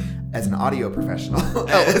know. As an audio professional,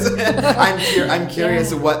 I'm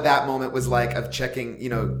curious what that moment was like of checking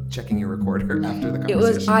your recorder after the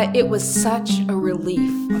conversation. It was such a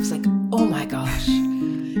relief. I was like, oh my gosh,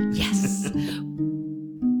 yes.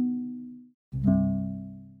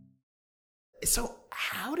 So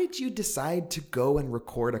how did you decide to go and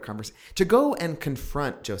record a conversation, to go and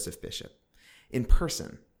confront Joseph Bishop in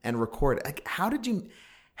person and record? Like, how did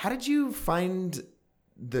you find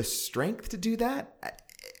the strength to do that?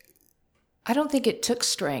 I don't think it took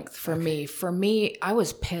strength for me. For me, I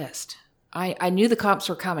was pissed. I knew the cops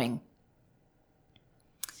were coming.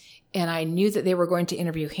 And I knew that they were going to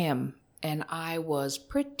interview him. And I was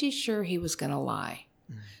pretty sure he was going to lie.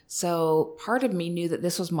 So part of me knew that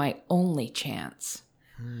this was my only chance.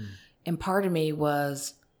 And part of me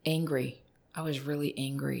was angry. I was really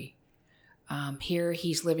angry. Here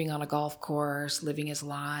he's living on a golf course, living his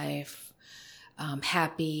life,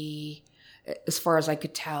 happy, as far as I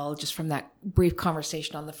could tell, just from that brief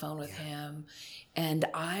conversation on the phone with him. And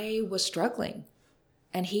I was struggling.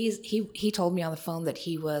 And he told me on the phone that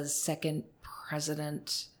he was second counselor,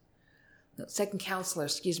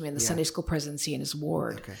 in the Sunday school presidency in his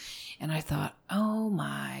ward. Okay. And I thought, oh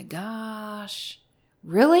my gosh,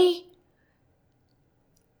 really?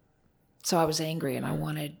 So I was angry, and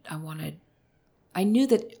I knew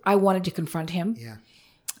that I wanted to confront him. Yeah.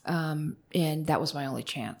 And that was my only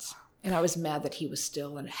chance. And I was mad that he was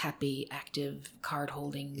still a happy, active,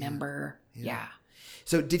 card-holding member. Yeah.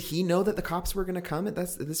 So did he know that the cops were going to come at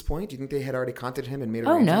this point? Do you think they had already contacted him and made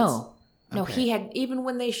arrangements? Oh, no. No, he had, even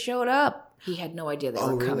when they showed up, he had no idea they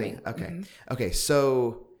were coming. Okay. Mm-hmm. Okay,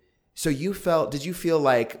 so did you feel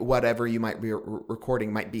like whatever you might be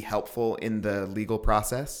recording might be helpful in the legal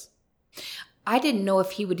process? I didn't know if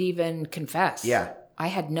he would even confess. Yeah. I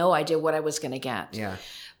had no idea what I was going to get. Yeah.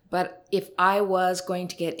 But if I was going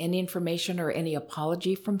to get any information or any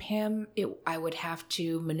apology from him, I would have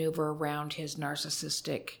to maneuver around his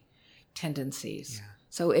narcissistic tendencies. Yeah.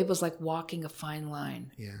 So it was like walking a fine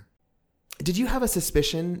line. Yeah. Did you have a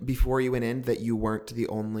suspicion before you went in that you weren't the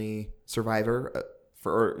only survivor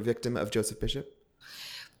or victim of Joseph Bishop?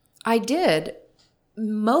 I did,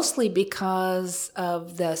 mostly because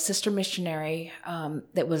of the sister missionary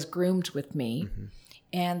that was groomed with me. Mm-hmm.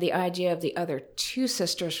 And the idea of the other two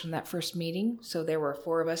sisters from that first meeting. So there were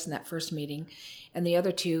 4 of us in that first meeting. And the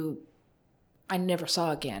other 2 I never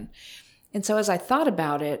saw again. And so as I thought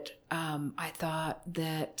about it, I thought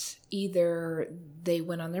that either they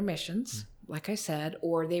went on their missions, like I said,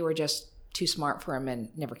 or they were just too smart for him and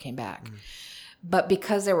never came back. But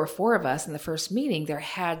because there were 4 of us in the first meeting, there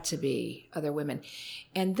had to be other women.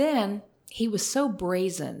 And then he was so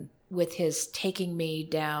brazen with his taking me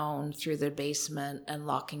down through the basement and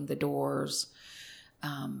locking the doors,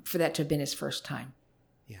 for that to have been his first time.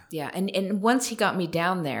 Yeah. Yeah. And once he got me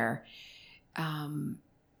down there,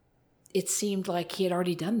 it seemed like he had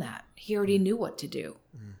already done that. He already knew what to do.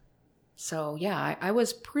 So yeah, I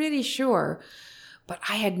was pretty sure, but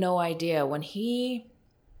I had no idea when he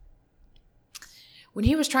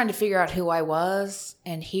was trying to figure out who I was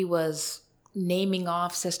and he was naming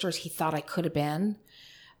off sisters he thought I could have been.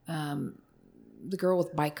 The girl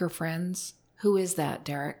with biker friends. Who is that,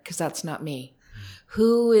 Derek? Because that's not me.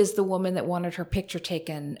 Who is the woman that wanted her picture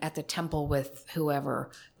taken at the temple with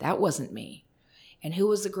whoever? That wasn't me. And who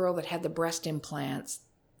was the girl that had the breast implants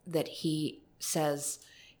that he says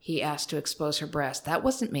he asked to expose her breast. That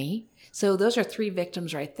wasn't me. So those are 3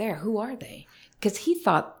 victims right there. Who are they? Because he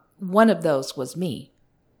thought one of those was me.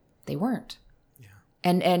 They weren't. Yeah.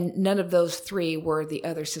 And none of those 3 were the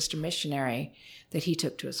other sister missionary that he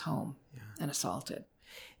took to his home and assaulted.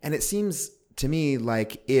 And it seems to me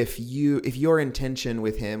like if your intention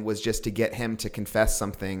with him was just to get him to confess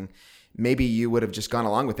something, maybe you would have just gone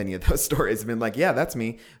along with any of those stories and been like, yeah, that's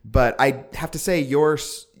me. But I have to say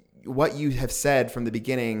what you have said from the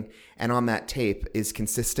beginning and on that tape is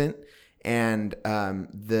consistent. And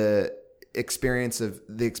the experience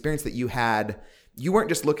that you had, you weren't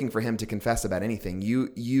just looking for him to confess about anything.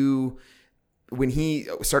 You when he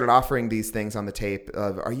started offering these things on the tape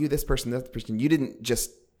of, are you this person, that person, you didn't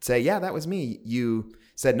just say, yeah, that was me. You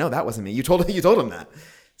said, no, that wasn't me. You told him that.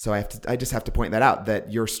 So I just have to point that out,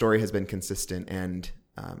 that your story has been consistent and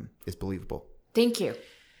is believable. Thank you.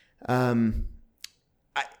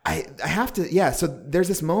 I have to, yeah. So there's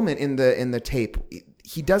this moment in the tape.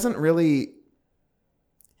 He doesn't really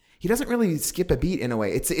skip a beat in a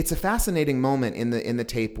way. It's a fascinating moment in the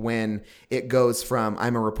tape when it goes from,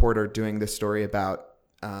 I'm a reporter doing this story about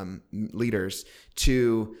leaders,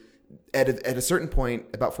 to at a certain point,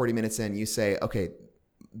 about 40 minutes in, you say, okay,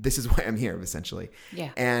 this is why I'm here, essentially.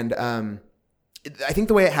 Yeah. And I think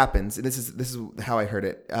the way it happens, and this is how I heard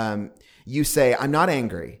it. You say, I'm not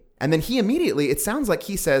angry. And then he immediately, it sounds like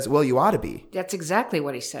he says, well, you ought to be. That's exactly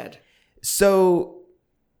what he said. So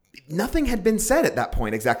nothing had been said at that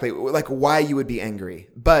point exactly, like why you would be angry.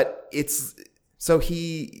 But it's, so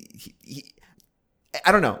he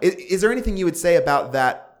I don't know. Is there anything you would say about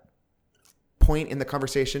that point in the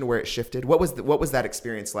conversation where it shifted? What was that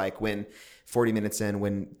experience like when 40 minutes in,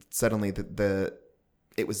 when suddenly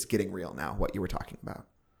it was getting real now, what you were talking about?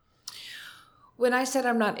 When I said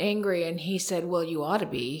I'm not angry and he said, well, you ought to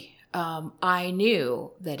be, I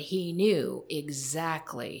knew that he knew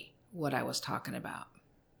exactly what I was talking about.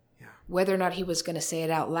 Yeah. Whether or not he was going to say it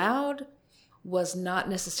out loud was not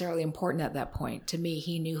necessarily important at that point. To me,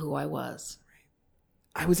 he knew who I was.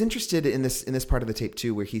 I was interested in this part of the tape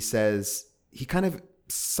too, where he says,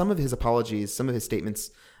 some of his apologies, some of his statements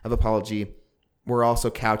of apology were also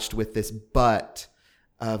couched with this but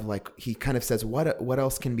of, like, he kind of says, what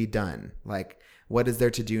else can be done? Like, what is there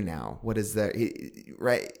to do now? What is there,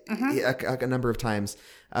 right? Mm-hmm. A number of times.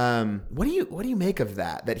 What do you make of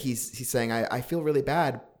that? That he's saying, I feel really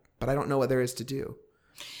bad, but I don't know what there is to do.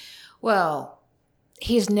 Well,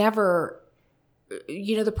 he's never,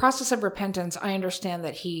 the process of repentance, I understand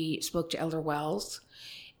that he spoke to Elder Wells,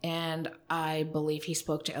 and I believe he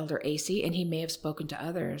spoke to Elder Acey, and he may have spoken to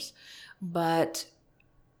others. But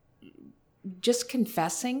just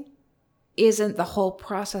confessing isn't the whole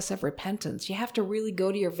process of repentance. You have to really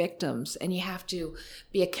go to your victims, and you have to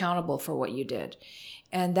be accountable for what you did.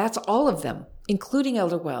 And that's all of them, including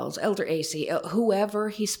Elder Wells, Elder Acey, whoever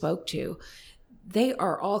he spoke to. They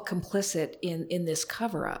are all complicit in this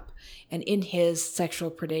cover-up and in his sexual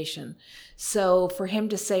predation. So for him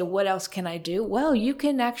to say, what else can I do? Well, you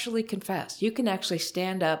can actually confess. You can actually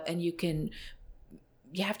stand up, and you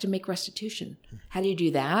have to make restitution. How do you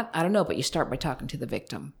do that? I don't know, but you start by talking to the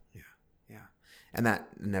victim. Yeah. And that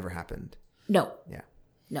never happened. No. Yeah.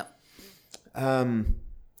 No.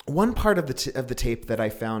 One part of the tape that I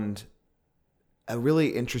found a really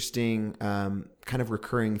interesting kind of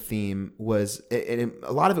recurring theme was, and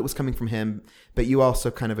a lot of it was coming from him, but you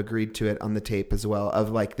also kind of agreed to it on the tape as well, of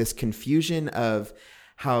like this confusion of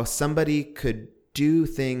how somebody could do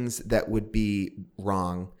things that would be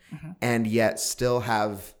wrong, mm-hmm. and yet still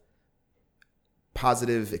have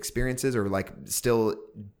positive experiences, or like still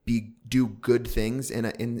do good things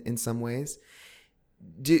in some ways.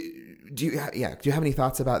 Do you have any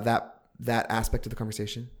thoughts about that aspect of the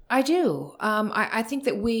conversation? I do. I think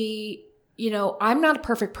that I'm not a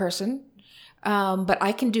perfect person, but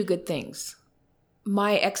I can do good things.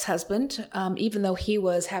 My ex-husband, even though he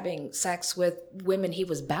was having sex with women he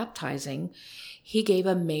was baptizing, he gave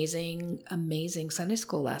amazing, amazing Sunday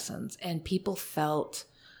school lessons, and people felt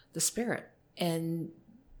the Spirit. And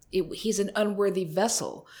he's an unworthy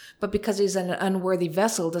vessel, but because he's an unworthy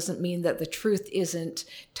vessel doesn't mean that the truth isn't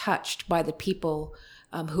touched by the people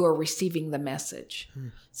who are receiving the message.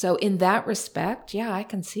 So in that respect, yeah, I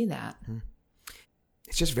can see that.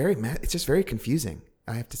 It's just very confusing,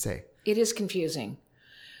 I have to say. It is confusing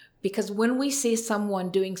because when we see someone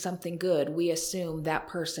doing something good, we assume that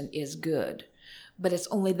person is good, but it's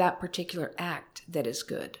only that particular act that is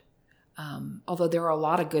good. Although there are a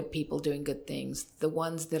lot of good people doing good things, the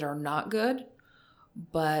ones that are not good,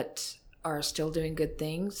 but are still doing good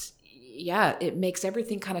things, yeah, it makes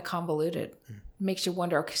everything kind of convoluted. Makes you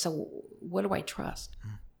wonder, okay, so what do I trust?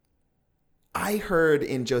 I I heard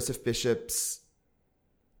in Joseph Bishop's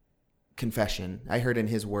confession, I heard in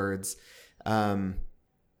his words, I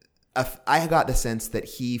got the sense that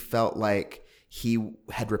he felt like he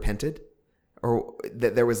had repented, or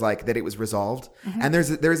that there was like, that it was resolved. Mm-hmm. And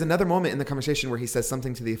there's another moment in the conversation where he says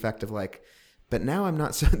something to the effect of like, but now I'm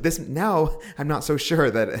not so sure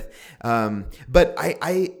that, but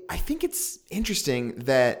I think it's interesting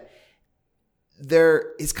that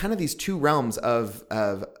there is kind of these two realms of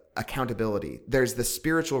accountability. There's the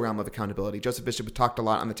spiritual realm of accountability. Joseph Bishop talked a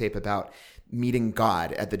lot on the tape about meeting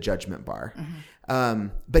God at the judgment bar. Mm-hmm.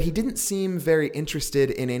 But he didn't seem very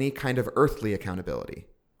interested in any kind of earthly accountability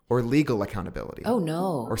or legal accountability. Oh,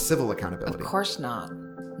 no. Or civil accountability. Of course not.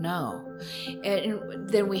 No. And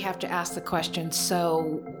then we have to ask the question,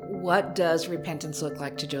 so what does repentance look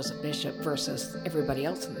like to Joseph Bishop versus everybody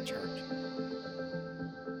else in the church?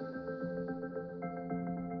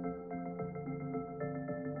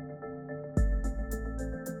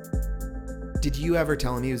 Did you ever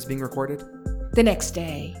tell him he was being recorded? The next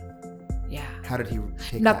day. Yeah. How did he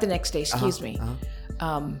take Not that? the next day, excuse me.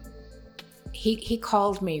 He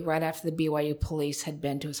called me right after the BYU police had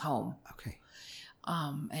been to his home. Okay.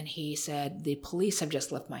 And he said, the police have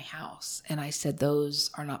just left my house. And I said,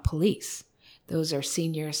 those are not police. Those are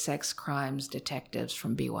senior sex crimes detectives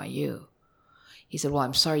from BYU. He said, well,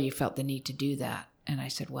 I'm sorry you felt the need to do that. And I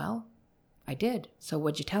said, well, I did. So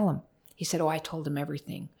what'd you tell him? He said, oh, I told him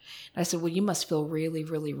everything. And I said, well, you must feel really,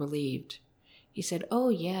 really relieved. He said, oh,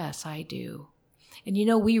 yes, I do. And you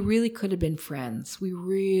know, we really could have been friends. We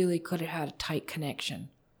really could have had a tight connection.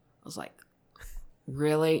 I was like,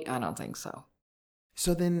 really? I don't think so.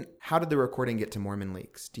 So then how did the recording get to Mormon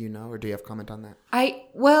Leaks? Do you know, or do you have comment on that?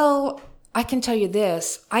 I can tell you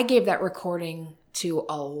this. I gave that recording to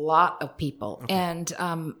a lot of people, okay, and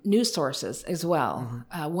news sources as well,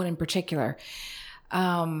 mm-hmm. One in particular.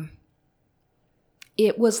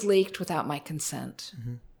 It was leaked without my consent.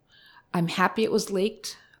 Mm-hmm. I'm happy it was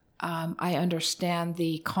leaked. I understand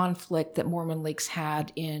the conflict that Mormon Leaks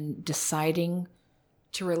had in deciding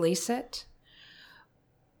to release it.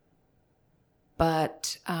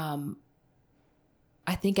 But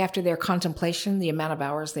I think after their contemplation, the amount of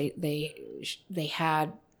hours they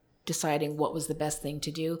had deciding what was the best thing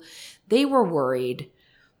to do, they were worried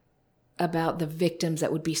about the victims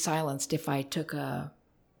that would be silenced if I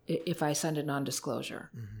signed a non-disclosure.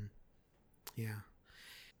 Mm-hmm. Yeah.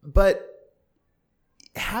 But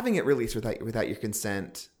having it released without your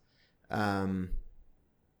consent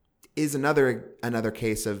is another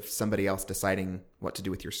case of somebody else deciding what to do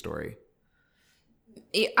with your story.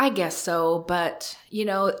 I guess so, but you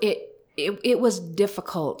know, it was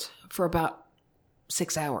difficult for about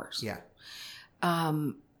 6 hours. Yeah.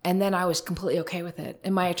 And then I was completely okay with it.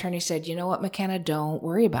 And my attorney said, you know what, McKenna, don't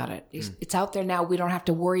worry about it. It's out there now. We don't have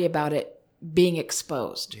to worry about it being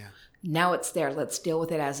exposed. Yeah. Now it's there. Let's deal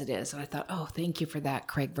with it as it is. And I thought, oh, thank you for that,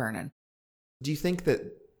 Craig Vernon. Do you think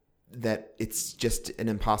that it's just an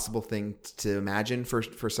impossible thing to imagine for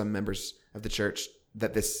some members of the church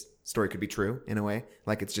that this story could be true in a way?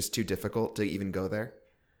 Like it's just too difficult to even go there?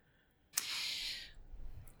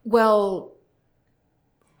 Well,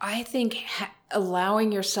 I think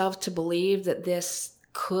allowing yourself to believe that this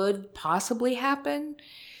could possibly happen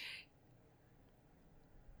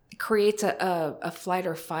creates a flight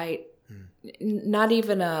or fight, not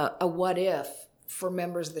even a what if for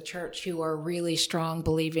members of the church who are really strong,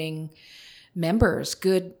 believing members,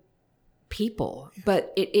 good people. Yeah.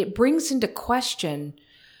 But it brings into question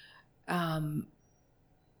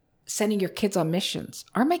sending your kids on missions.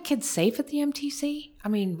 Are my kids safe at the MTC? I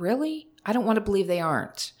mean, really? I don't want to believe they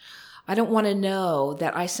aren't. I don't want to know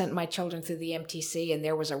that I sent my children through the MTC and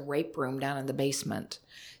there was a rape room down in the basement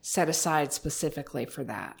set aside specifically for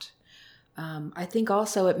that. I think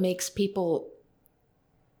also it makes people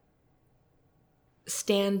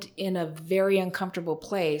stand in a very uncomfortable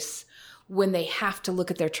place when they have to look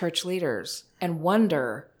at their church leaders and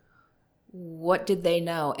wonder, what did they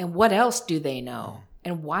know? And what else do they know?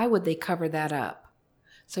 And why would they cover that up?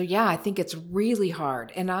 So yeah, I think it's really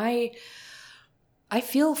hard. And I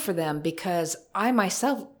feel for them because I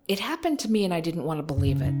myself, it happened to me and I didn't want to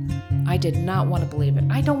believe it. I did not want to believe it.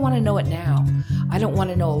 I don't want to know it now. I don't want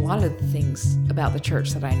to know a lot of the things about the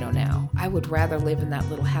church that I know now. I would rather live in that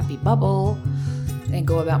little happy bubble and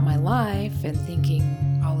go about my life and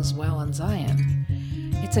thinking all is well in Zion.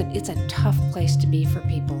 It's a tough place to be for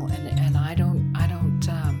people, and I don't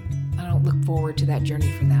look forward to that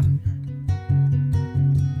journey for them.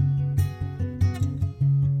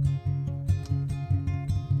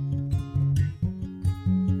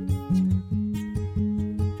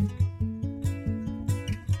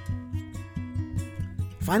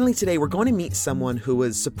 Finally today, we're going to meet someone who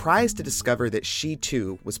was surprised to discover that she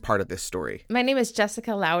too was part of this story. My name is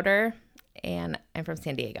Jessica Lauder, and I'm from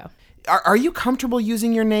San Diego. Are you comfortable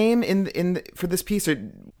using your name for this piece? Or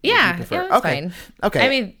yeah, it's fine. Okay. I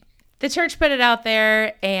mean, the church put it out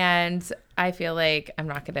there, and I feel like I'm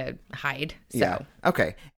not going to hide. So. Yeah.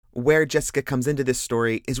 Okay. Where Jessica comes into this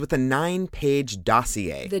story is with a 9-page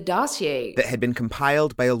dossier. The dossier that had been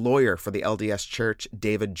compiled by a lawyer for the LDS Church,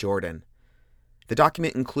 David Jordan. The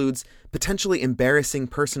document includes potentially embarrassing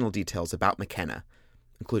personal details about McKenna,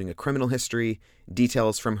 including a criminal history,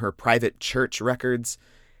 details from her private church records,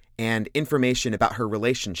 and information about her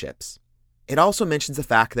relationships. It also mentions the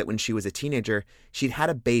fact that when she was a teenager, she'd had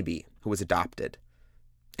a baby who was adopted.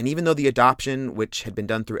 And even though the adoption, which had been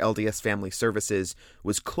done through LDS Family Services,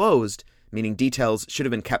 was closed, meaning details should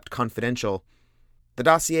have been kept confidential, the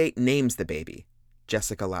dossier names the baby,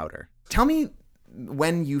 Jessica Lauder. Tell me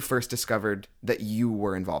when you first discovered that you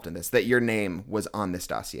were involved in this, that your name was on this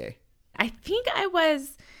dossier. I think I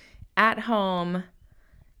was at home,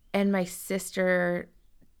 and my sister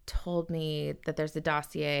told me that there's a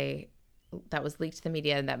dossier that was leaked to the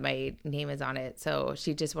media and that my name is on it. So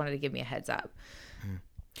she just wanted to give me a heads up.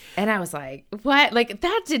 And I was like, what? Like,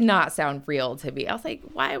 that did not sound real to me. I was like,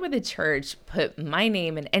 why would the church put my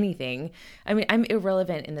name in anything? I mean, I'm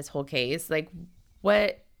irrelevant in this whole case. Like,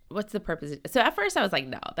 what's the purpose? So at first I was like,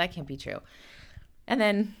 no, that can't be true. And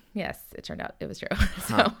then, yes, it turned out it was true.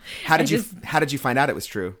 So How did you find out it was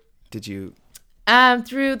true? Did you?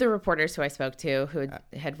 Through the reporters who I spoke to who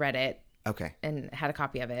had read it. Okay. And had a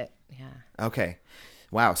copy of it. Yeah. Okay.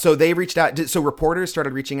 Wow. So they reached out. So reporters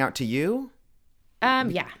started reaching out to you?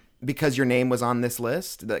 Yeah. Because your name was on this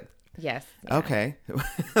list? Yes. Yeah. Okay.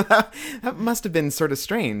 That must have been sort of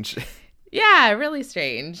strange. Yeah, really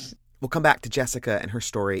strange. We'll come back to Jessica and her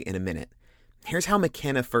story in a minute. Here's how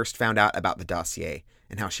McKenna first found out about the dossier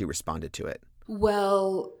and how she responded to it.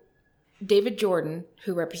 Well, David Jordan,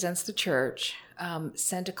 who represents the church,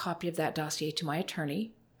 sent a copy of that dossier to my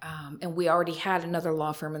attorney. And we already had another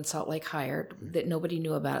law firm in Salt Lake hired that nobody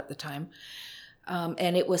knew about at the time.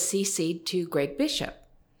 And it was CC'd to Greg Bishop.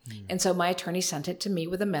 And so my attorney sent it to me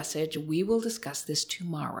with a message, we will discuss this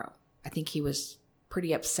tomorrow. I think he was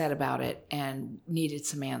pretty upset about it and needed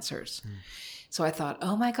some answers. So I thought,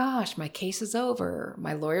 oh my gosh, my case is over.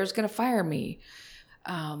 My lawyer's going to fire me.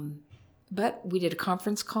 But we did a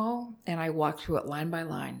conference call and I walked through it line by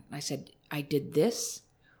line. I said, I did this.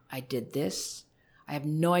 I did this. I have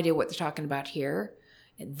no idea what they're talking about here.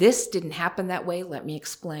 This didn't happen that way. Let me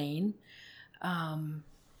explain. And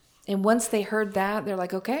once they heard that, they're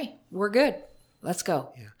like, okay, we're good. Let's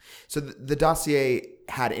go. Yeah. So the dossier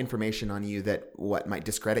had information on you that might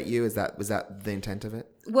discredit you. Was that the intent of it?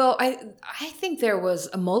 Well, I think there was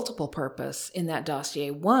a multiple purpose in that dossier.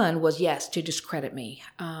 One was, yes, to discredit me.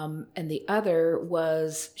 And the other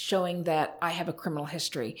was showing that I have a criminal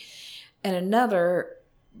history. And another,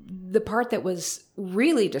 the part that was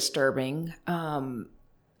really disturbing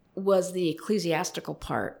was the ecclesiastical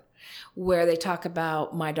part, where they talk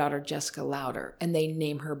about my daughter, Jessica Lauder, and they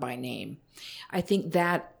name her by name. I think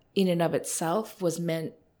that in and of itself was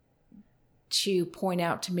meant to point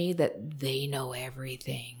out to me that they know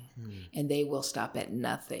everything and they will stop at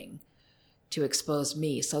nothing to expose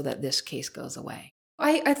me so that this case goes away.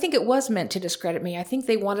 I think it was meant to discredit me. I think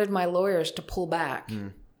they wanted my lawyers to pull back.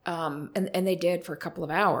 And they did for a couple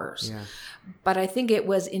of hours. Yeah. But I think it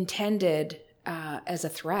was intended as a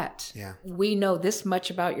threat. Yeah. We know this much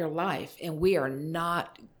about your life, and we are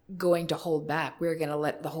not going to hold back. We're going to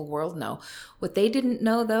let the whole world know. What they didn't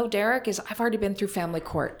know, though, Derek, is I've already been through family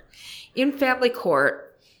court. In family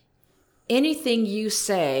court, anything you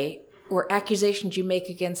say or accusations you make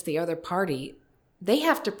against the other party, they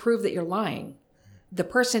have to prove that you're lying. The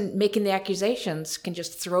person making the accusations can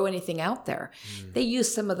just throw anything out there. They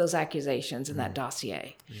use some of those accusations in that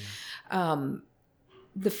dossier. Yeah.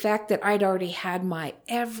 The fact that I'd already had my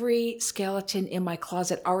every skeleton in my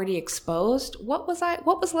closet already exposed, what was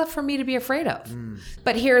left for me to be afraid of?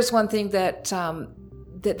 But here's one thing that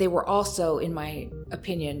that they were also, in my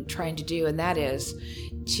opinion, trying to do, and that is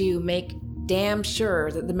to make damn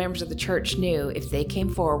sure that the members of the church knew if they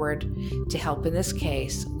came forward to help in this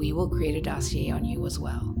case, we will create a dossier on you as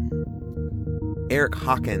well. Eric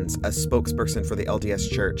Hawkins, a spokesperson for the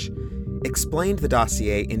LDS Church, explained the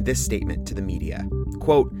dossier in this statement to the media.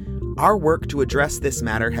 Quote, "Our work to address this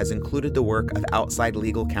matter has included the work of outside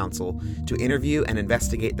legal counsel to interview and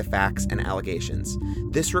investigate the facts and allegations.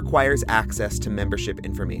 This requires access to membership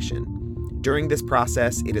information. During this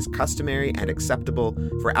process, it is customary and acceptable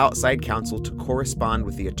for outside counsel to correspond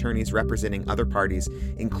with the attorneys representing other parties,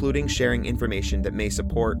 including sharing information that may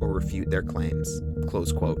support or refute their claims."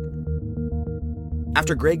 Close quote.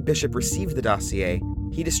 After Greg Bishop received the dossier,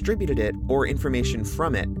 he distributed it, or information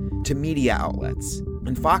from it, to media outlets,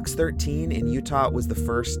 and Fox 13 in Utah was the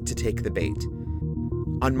first to take the bait.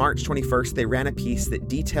 On March 21st, they ran a piece that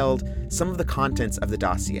detailed some of the contents of the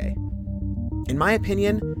dossier. In my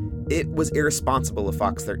opinion, it was irresponsible of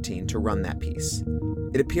Fox 13 to run that piece.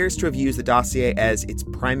 It appears to have used the dossier as its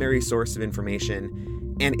primary source of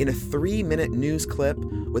information, and in a 3-minute news clip,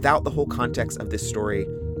 without the whole context of this story,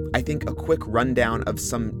 I think a quick rundown of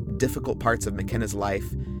some difficult parts of McKenna's life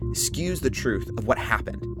skews the truth of what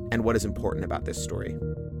happened and what is important about this story.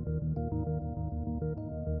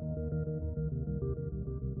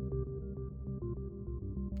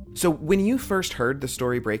 So when you first heard the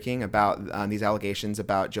story breaking about these allegations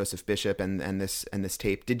about Joseph Bishop and this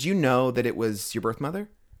tape, did you know that it was your birth mother?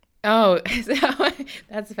 Oh, so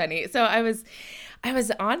that's funny. So I was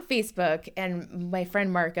on Facebook, and my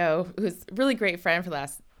friend Marco, who's a really great friend for the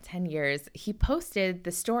last 10 years, he posted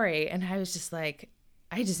the story, and I was just like,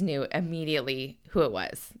 I just knew immediately who it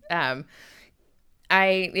was.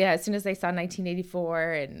 As soon as I saw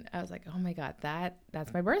 1984, and I was like, oh my God,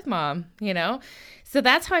 that's my birth mom, you know? So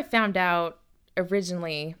that's how I found out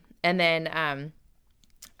originally. And then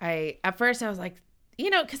at first I was like, you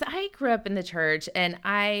know, because I grew up in the church, and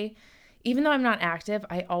even though I'm not active,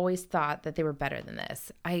 I always thought that they were better than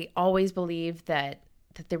this. I always believed that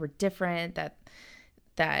they were different, that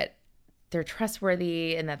they're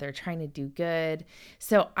trustworthy, and that they're trying to do good.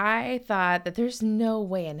 So I thought that there's no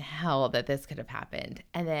way in hell that this could have happened.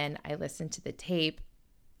 And then I listened to the tape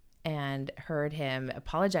and heard him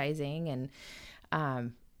apologizing,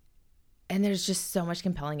 and there's just so much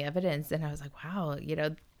compelling evidence. And I was like, wow, you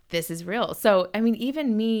know, this is real. So, I mean,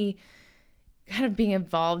 even me kind of being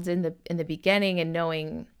involved in the beginning and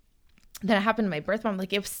knowing that it happened to my birth mom,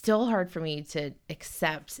 like, it was still hard for me to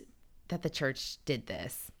accept that the church did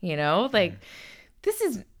this, you know, like, this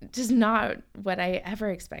is just not what I ever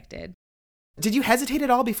expected. Did you hesitate at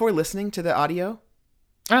all before listening to the audio?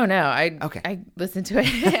 Oh no, I listened to it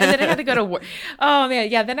and then I had to go to work. Oh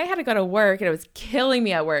man, yeah. Then I had to go to work, and it was killing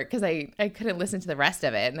me at work because I couldn't listen to the rest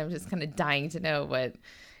of it, and I'm just kind of dying to know what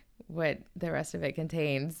the rest of it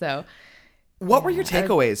contained. So, what were your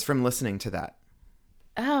takeaways from listening to that?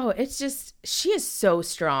 Oh, it's just, she is so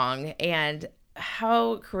strong, and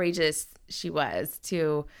how courageous she was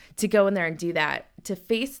to go in there and do that, to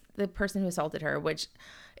face the person who assaulted her, which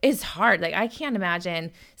is hard. Like, I can't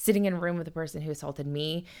imagine sitting in a room with a person who assaulted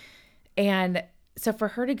me. And so for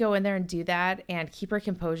her to go in there and do that and keep her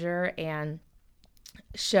composure and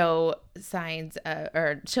show signs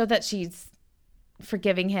or show that she's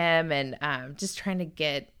forgiving him and just trying to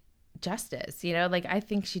get justice, you know, like, I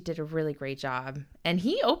think she did a really great job. And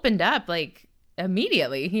he opened up, like,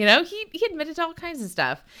 immediately, you know, he admitted to all kinds of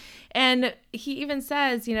stuff. And he even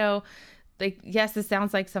says, you know, like, yes, this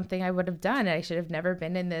sounds like something I would have done. I should have never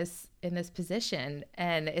been in this position.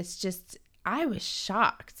 And it's just, I was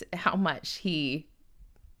shocked how much he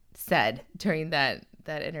said during that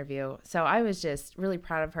interview. So I was just really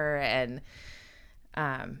proud of her. And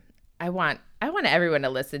I want everyone to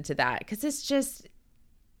listen to that, because it's just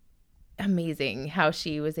amazing how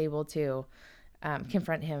she was able to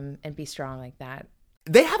confront him and be strong like that.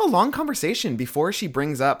 They have a long conversation before she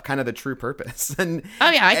brings up kind of the true purpose. And oh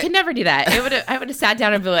yeah, I could never do that. I would have sat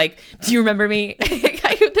down and be like, "Do you remember me?"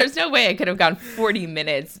 There's no way I could have gone 40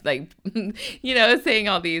 minutes, like, you know, saying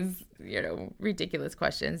all these, you know, ridiculous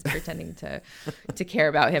questions, pretending to care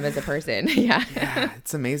about him as a person. Yeah,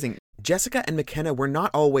 it's amazing. Jessica and McKenna were not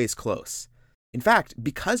always close. In fact,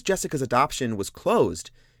 because Jessica's adoption was closed,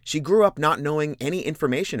 she grew up not knowing any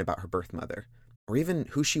information about her birth mother, or even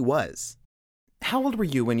who she was. How old were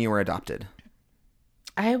you when you were adopted?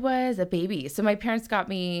 I was a baby. So my parents got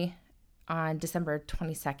me on December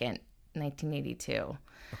 22nd, 1982.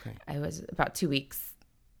 Okay. I was about 2 weeks.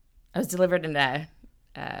 I was delivered in a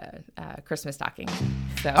Christmas stocking.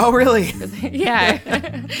 So, oh, really? Yeah.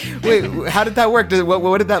 Wait, how did that work?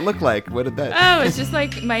 What did that look like? What did that? Oh, it's just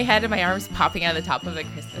like my head and my arms popping out of the top of a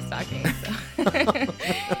Christmas stocking. So.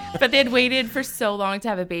 But they had waited for so long to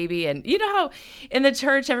have a baby. And you know how in the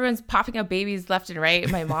church, everyone's popping out babies left and right.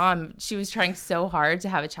 My mom, she was trying so hard to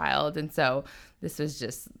have a child. And so this was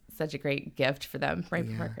just such a great gift for them right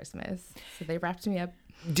before Christmas. So they wrapped me up.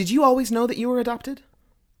 Did you always know that you were adopted?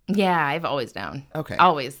 Yeah, I've always known. Okay.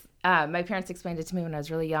 Always. My parents explained it to me when I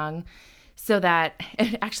was really young, so that,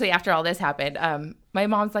 and actually after all this happened, my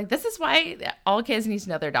mom's like, this is why all kids need to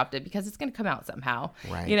know they're adopted, because it's going to come out somehow.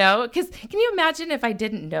 Right. You know, because can you imagine if I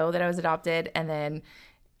didn't know that I was adopted and then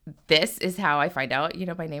this is how I find out, you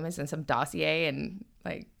know, my name is in some dossier and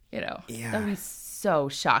like, you know, that would be so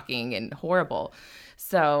shocking and horrible.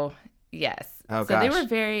 So yes. Oh, so gosh. they were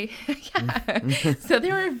very, so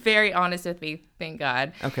they were very honest with me, thank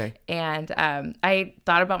God. Okay. And I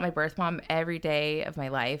thought about my birth mom every day of my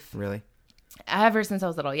life. Really? Ever since I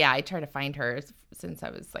was little. Yeah, I tried to find her since I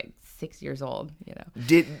was like 6 years old, you know.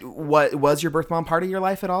 Was your birth mom part of your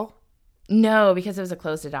life at all? No, because it was a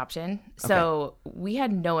closed adoption. So we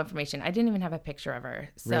had no information. I didn't even have a picture of her.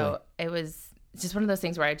 So it was just one of those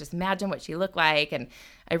things where I just imagined what she looked like, and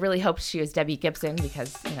I really hoped she was Debbie Gibson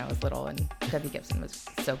because, you know, I was little and Debbie Gibson was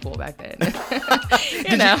so cool back then.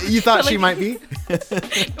 You thought she might be?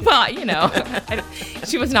 Well, you know,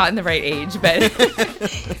 she was not in the right age,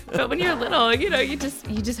 but when you're little, you know, you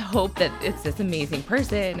just hope that it's this amazing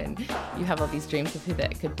person, and you have all these dreams of who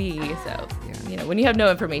that could be. So, you know, when you have no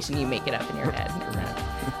information, you make it up in your head. And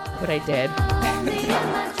that's what I did.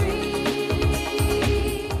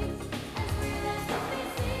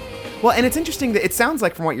 Well, and it's interesting that it sounds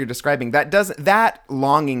like from what you're describing, that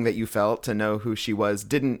longing that you felt to know who she was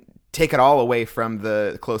didn't take it all away from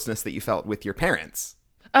the closeness that you felt with your parents.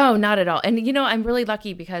 Oh, not at all. And, you know, I'm really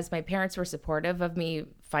lucky because my parents were supportive of me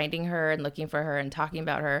finding her and looking for her and talking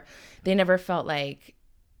about her. They never felt like,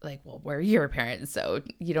 well, we're your parents, so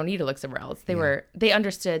you don't need to look somewhere else. They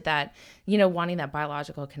understood that, you know, wanting that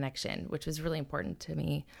biological connection, which was really important to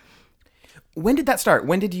me. When did that start?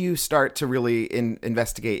 When did you start to really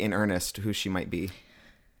investigate in earnest who she might be?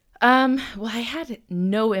 Well, I had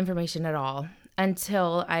no information at all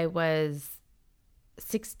until I was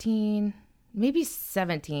 16, maybe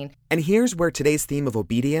 17. And here's where today's theme of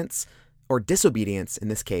obedience, or disobedience in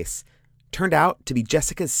this case, turned out to be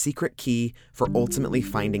Jessica's secret key for ultimately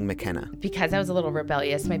finding McKenna. Because I was a little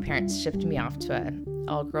rebellious, my parents shipped me off to an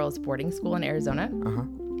all-girls boarding school in Arizona.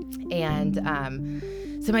 And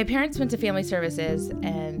so my parents went to family services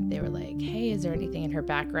and they were like, hey, is there anything in her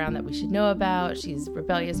background that we should know about? She's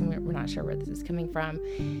rebellious and we're not sure where this is coming from.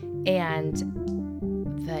 And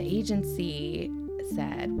the agency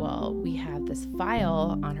said, well, we have this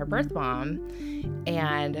file on her birth mom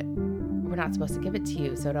and we're not supposed to give it to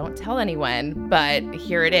you, so don't tell anyone, but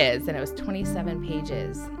here it is. And it was 27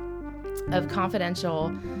 pages of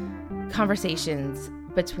confidential conversations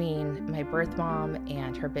between my birth mom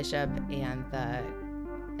and her bishop and the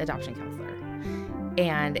adoption counselor.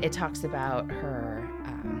 And it talks about her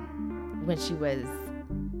when she was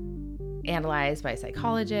analyzed by a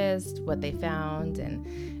psychologist, what they found,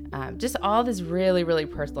 and just all this really, really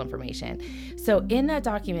personal information. So in that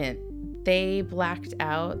document, they blacked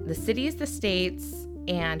out the cities, the states,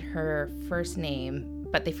 and her first name,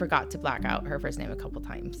 but they forgot to black out her first name a couple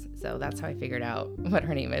times. So that's how I figured out what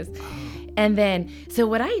her name is. And then, so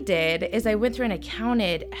what I did is I went through and I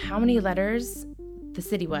counted how many letters the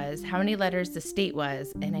city was, how many letters the state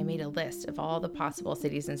was, and I made a list of all the possible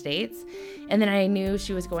cities and states. And then I knew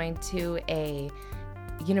she was going to a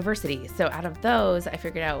university. So out of those, I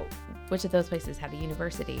figured out which of those places had a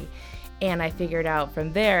university. And I figured out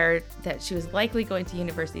from there that she was likely going to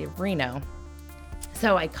University of Reno.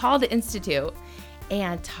 So I called the institute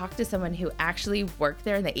and talked to someone who actually worked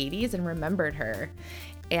there in the 80s and remembered her.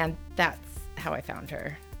 And that's how I found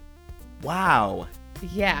her. Wow.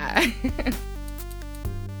 Yeah.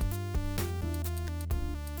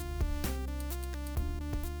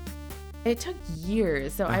 It took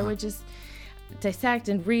years. So I would just dissect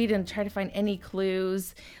and read and try to find any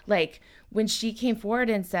clues. Like when she came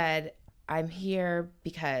forward and said, I'm here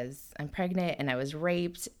because I'm pregnant and I was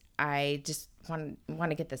raped. I just want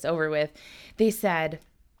to get this over with. They said,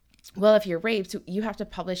 well, if you're raped, you have to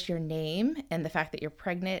publish your name and the fact that you're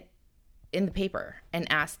pregnant in the paper and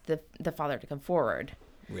ask the father to come forward.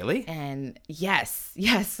 Really? And yes.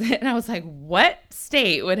 And I was like, what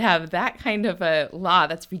state would have that kind of a law?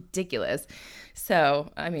 That's ridiculous.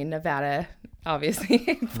 So, I mean, Nevada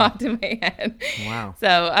obviously popped in my head. Wow.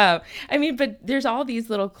 So, I mean, but there's all these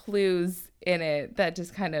little clues in it that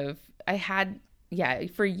just kind of,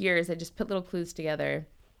 for years, I just put little clues together.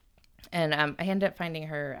 And I ended up finding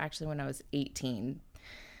her actually when I was 18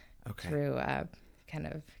 through kind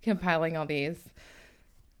of compiling all these.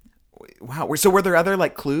 Wow. So were there other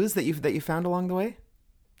like clues that you found along the way?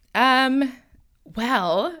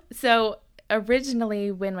 Well, so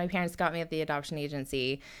originally when my parents got me at the adoption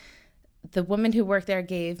agency, the woman who worked there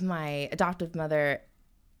gave my adoptive mother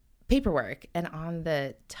paperwork, and on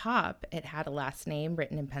the top it had a last name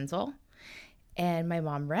written in pencil. And my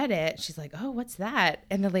mom read it. She's like, oh, what's that?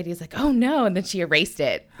 And the lady's like, oh, no. And then she erased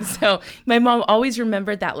it. So my mom always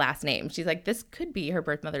remembered that last name. She's like, this could be her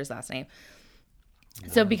birth mother's last name.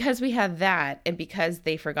 So because we had that, and because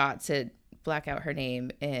they forgot to black out her name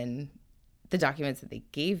in the documents that they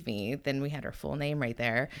gave me, then we had her full name right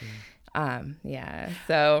there.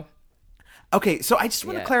 So... Okay, so I just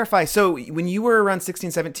want to clarify. So when you were around 16,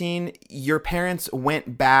 17, your parents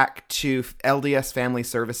went back to LDS Family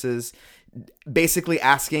Services basically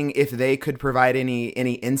asking if they could provide any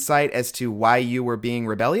insight as to why you were being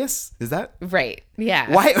rebellious? Is that right? Yeah.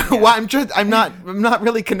 Why? Yeah. Why? I'm not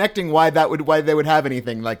really connecting why they would have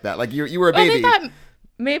anything like that. Like you were a baby. They thought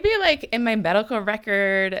maybe like in my medical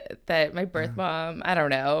record that my birth mom. I don't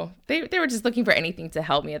know. They were just looking for anything to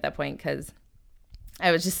help me at that point because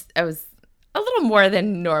I was a little more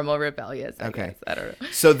than normal rebellious. I guess. I don't know.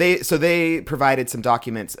 So they provided some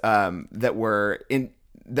documents that were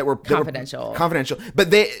confidential.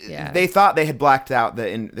 But they thought they had blacked out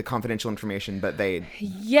the confidential information, but they...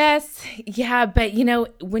 Yes. Yeah. But,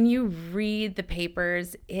 when you read the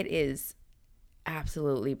papers, it is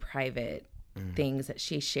absolutely private things that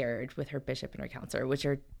she shared with her bishop and her counselor, which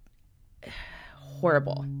are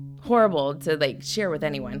horrible to share with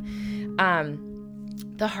anyone.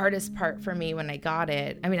 The hardest part for me when I got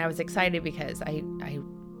it, I was excited because I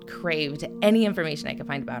craved any information I could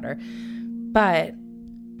find about her. But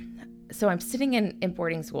so I'm sitting in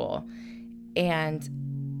boarding school, and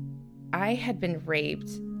I had been raped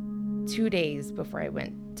 2 days before I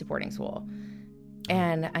went to boarding school.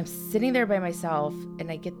 And I'm sitting there by myself,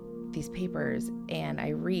 and I get these papers, and I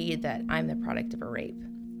read that I'm the product of a rape.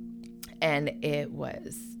 And it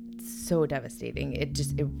was so devastating. It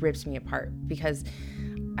rips me apart because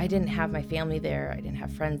I didn't have my family there. I didn't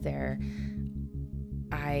have friends there.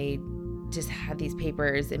 I just had these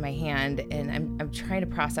papers in my hand, and I'm trying to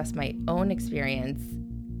process my own experience,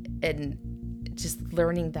 and just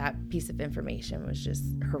learning that piece of information was just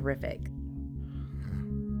horrific.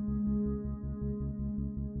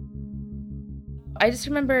 I just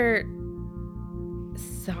remember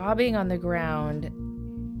sobbing on the ground,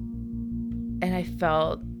 and I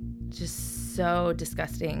felt just so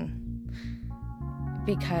disgusting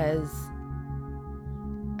because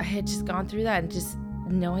I had just gone through that, and just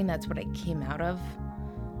knowing that's what I came out of,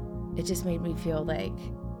 it just made me feel like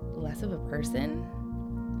less of a person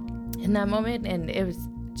in that moment. And it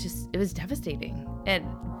was devastating. And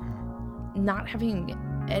not having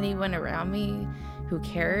anyone around me who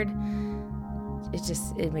cared,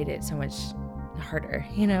 it made it so much harder,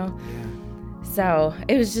 So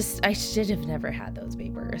it was just, I should have never had those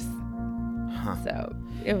papers. So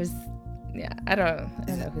it was, I don't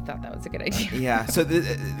know who thought that was a good idea. Yeah, so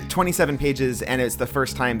the 27 pages, and it's the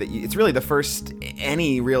first time that it's really the first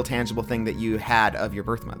any real tangible thing that you had of your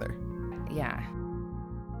birth mother. Yeah.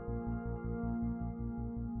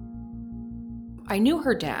 I knew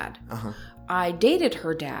her dad. I dated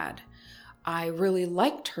her dad. I really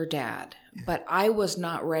liked her dad, but I was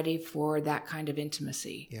not ready for that kind of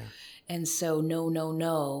intimacy. Yeah. And so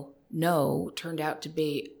no turned out to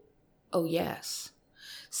be, oh, yes.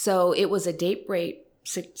 So it was a date rape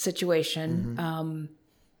situation,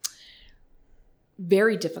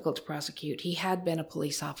 very difficult to prosecute. He had been a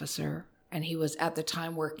police officer, and he was at the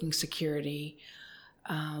time working security.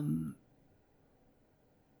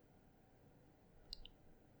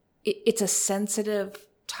 It's a sensitive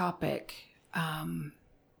topic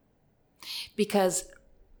because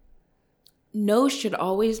no should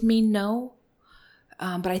always mean no.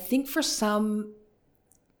 But I think for some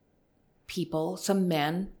people, some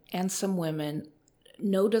men and some women,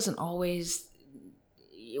 no doesn't always,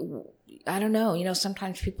 I don't know,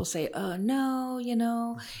 sometimes people say, no,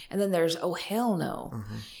 and then there's, oh, hell no.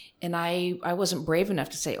 And I wasn't brave enough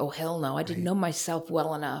to say, oh, hell no. I didn't know myself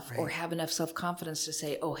well enough or have enough self-confidence to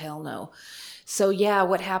say, oh, hell no. So yeah,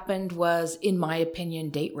 what happened was, in my opinion,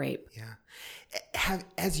 date rape. Yeah.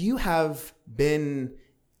 As you have been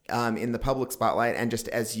in the public spotlight, and just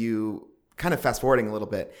as you kind of fast forwarding a little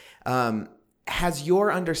bit, has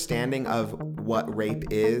your understanding of what rape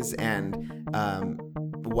is and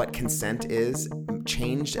what consent is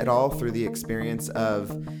changed at all through the experience of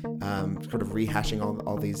sort of rehashing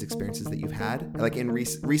all these experiences that you've had? Like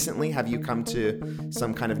recently, have you come to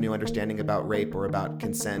some kind of new understanding about rape or about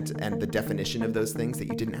consent and the definition of those things that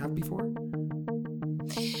you didn't have before?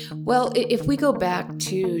 Well, if we go back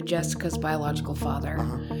to Jessica's biological father,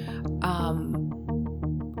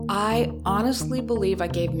 I honestly believe I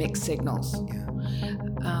gave mixed signals.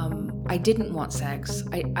 I didn't want sex.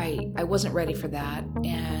 I wasn't ready for that.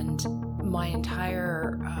 And my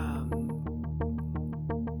entire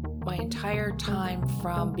my entire time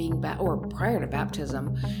from being or prior to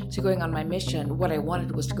baptism to going on my mission, what I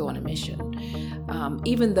wanted was to go on a mission.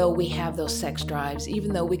 Even though we have those sex drives,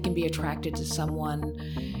 even though we can be attracted to someone,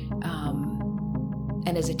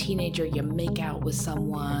 and as a teenager you make out with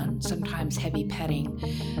someone, sometimes heavy petting,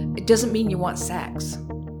 it doesn't mean you want sex.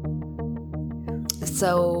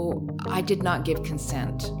 So I did not give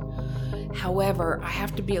consent. However, I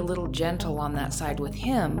have to be a little gentle on that side with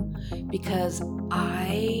him, because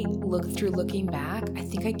looking back, I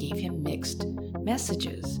think I gave him mixed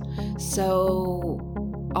messages. So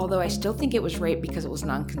although I still think it was rape because it was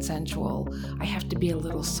non-consensual, I have to be a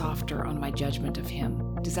little softer on my judgment of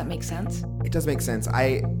him. Does that make sense? It does make sense.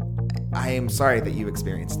 I am sorry that you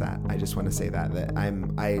experienced that. I just want to say that I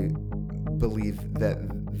believe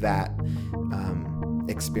that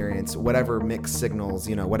experience, whatever mixed signals,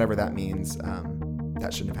 whatever that means,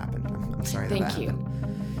 that shouldn't have happened. I'm sorry. Thank you.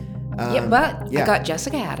 I got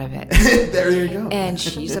Jessica out of it. There you go. And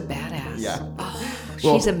she's a badass. Yeah. Oh,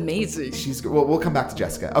 she's amazing. We'll come back to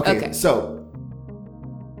Jessica. Okay. So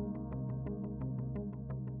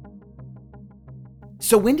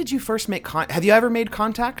when did you first make have you ever made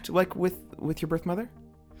contact like with your birth mother?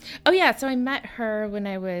 Oh yeah, so I met her when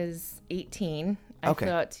I was 18. I flew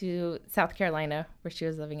out to South Carolina where she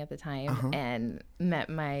was living at the time and met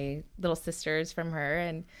my little sisters from her,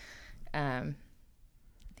 and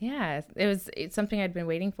it's something I'd been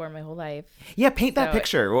waiting for my whole life. Yeah, paint that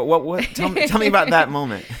picture. What tell me about that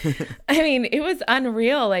moment. I mean, it was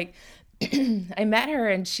unreal. Like I met her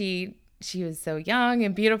and she was so young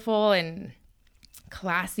and beautiful and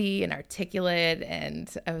classy and articulate,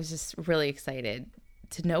 and I was just really excited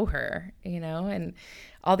to know her, and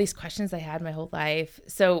all these questions I had my whole life.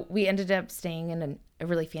 So we ended up staying in a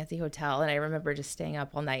really fancy hotel, and I remember just staying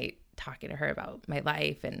up all night talking to her about my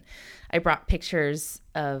life. And I brought pictures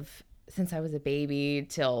of since I was a baby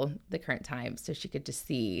till the current time, so she could just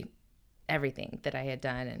see everything that I had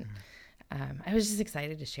done. And I was just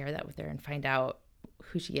excited to share that with her and find out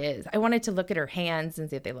who she is. I wanted to look at her hands and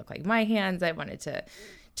see if they look like my hands. I wanted to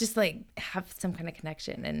just like have some kind of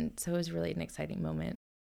connection. And so it was really an exciting moment.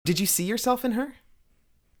 Did you see yourself in her?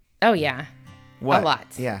 Oh, yeah. What? A lot.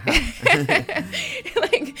 Yeah.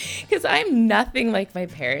 Because I'm nothing like my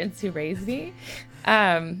parents who raised me.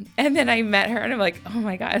 And then I met her and I'm like, oh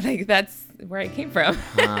my God, like that's where I came from.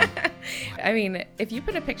 I mean, if you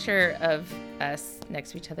put a picture of us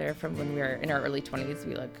next to each other from when we were in our early 20s,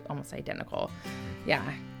 we look almost identical.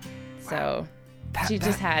 Yeah. So she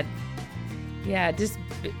just had, just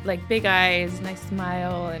like big eyes, nice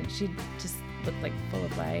smile, and she just looked like full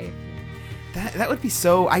of life. That would be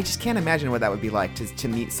so. I just can't imagine what that would be like to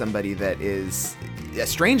meet somebody that is a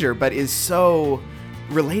stranger but is so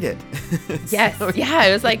related. Yes. Yeah.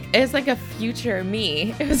 It was like a future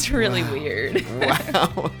me. It was really weird.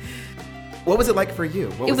 Wow. What was it like for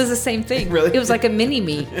you? It was the same thing. Really? It was like a mini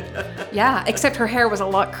me. Yeah. Except her hair was a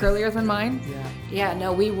lot curlier than mine. Yeah. Yeah.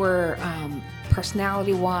 No, we were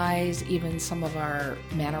personality-wise, even some of our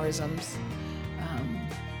mannerisms.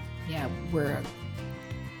 We're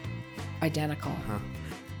identical. Huh.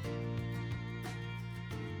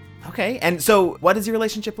 Okay, and so what is your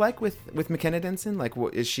relationship like with McKenna Denson? Like,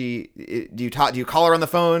 is she? Do you call her on the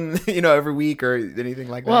phone, every week or anything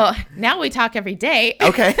like that? Well, now we talk every day.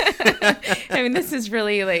 Okay. I mean, this has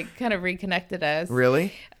really like kind of reconnected us.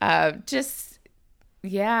 Really? Because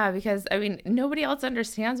I mean, nobody else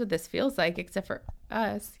understands what this feels like except for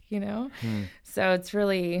us, So it's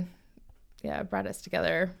really, brought us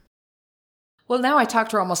together. Well, now I talk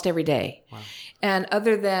to her almost every day. Wow. And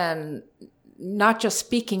other than not just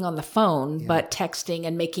speaking on the phone, but texting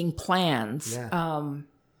and making plans. Yeah.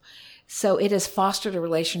 So it has fostered a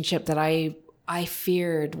relationship that I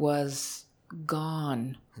feared was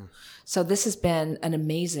gone. So this has been an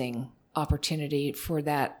amazing opportunity for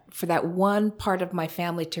that one part of my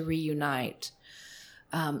family to reunite.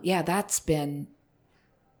 That's been...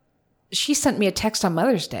 She sent me a text on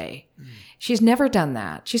Mother's Day. She's never done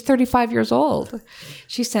that. She's 35 years old.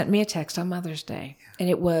 She sent me a text on Mother's Day, and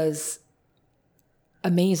it was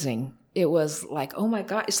amazing. It was like, oh my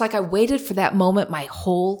God. It's like I waited for that moment my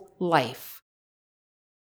whole life.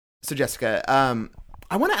 So Jessica,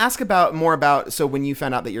 I want to ask more about, so when you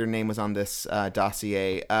found out that your name was on this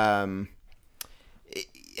dossier,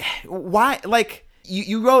 why, like,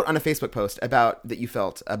 you wrote on a Facebook post about that you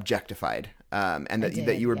felt objectified, and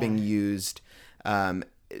that you were being used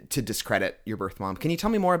to discredit your birth mom. Can you tell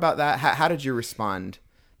me more about that? How did you respond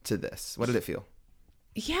to this? What did it feel?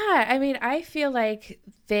 Yeah, I mean, I feel like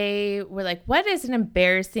they were like, what is an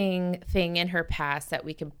embarrassing thing in her past that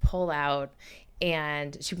we can pull out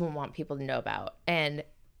and she wouldn't want people to know about? And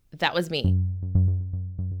that was me.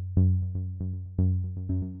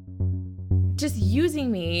 just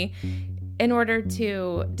using me in order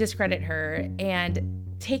to discredit her and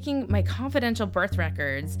taking my confidential birth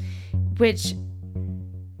records, which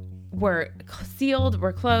were sealed,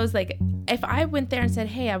 were closed. Like, if I went there and said,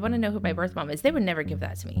 hey, I want to know who my birth mom is, they would never give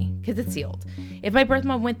that to me because it's sealed. If my birth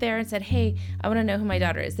mom went there and said, hey, I want to know who my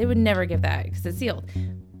daughter is, they would never give that because it's sealed.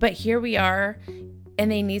 But here we are,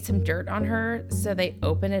 and they need some dirt on her, so they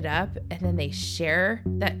open it up and then they share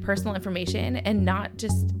that personal information, and not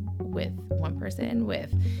just with one person,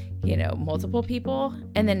 with, you know, multiple people,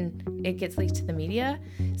 and then it gets leaked to the media.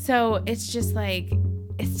 So it's just like,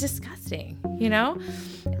 it's disgusting, you know?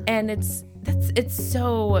 And it's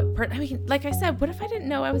so, I mean, like I said, what if I didn't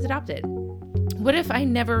know I was adopted? What if I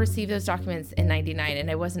never received those documents in 99 and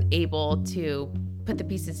I wasn't able to put the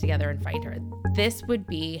pieces together and find her? This would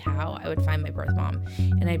be how I would find my birth mom,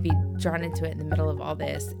 and I'd be drawn into it in the middle of all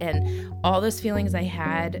this. And all those feelings I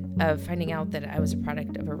had of finding out that I was a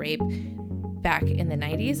product of a rape back in the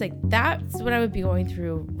 90s, like, that's what I would be going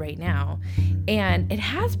through right now. And it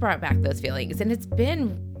has brought back those feelings, and it's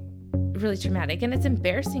been really traumatic, and it's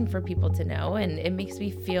embarrassing for people to know, and it makes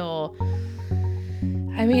me feel,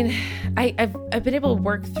 I mean, I've been able to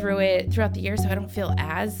work through it throughout the years, so I don't feel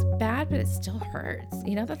as bad, but it still hurts.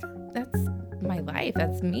 You know, that's my life.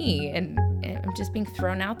 That's me. And I'm just being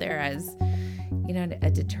thrown out there as, you know,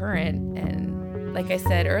 a deterrent. And like I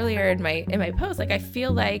said earlier in my post, like, I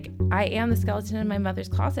feel like I am the skeleton in my mother's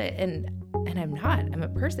closet, and I'm not. I'm a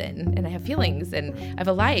person, and I have feelings, and I have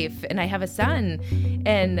a life, and I have a son,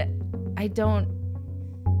 and I don't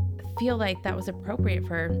feel like that was appropriate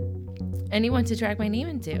for anyone to drag my name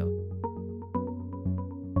into.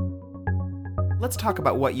 Let's talk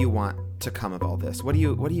about what you want to come of all this. What do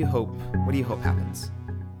you hope happens?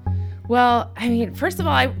 Well, I mean, first of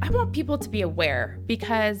all, I want people to be aware,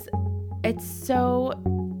 because it's so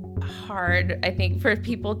hard, I think, for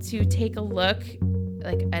people to take a look,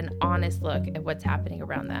 like an honest look at what's happening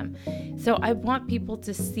around them. So I want people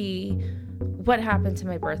to see what happened to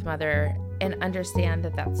my birth mother and understand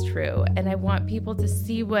that that's true. And I want people to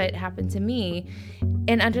see what happened to me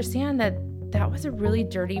and understand that that was a really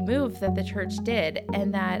dirty move that the church did,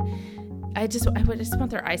 and that I would just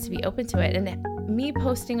want their eyes to be open to it. And me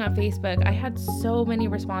posting on Facebook, I had so many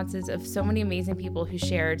responses of so many amazing people who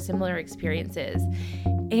shared similar experiences,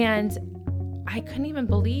 and I couldn't even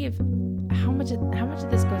believe how much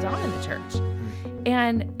of this goes on in the church.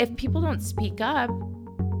 And if people don't speak up,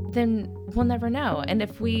 then we'll never know. And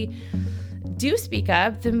if we do speak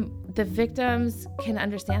up, then the victims can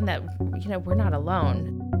understand that, you know, we're not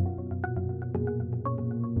alone.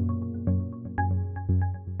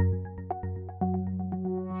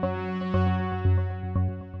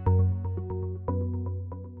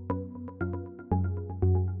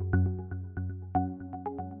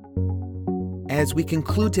 As we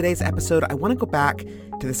conclude today's episode, I want to go back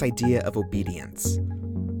to this idea of obedience.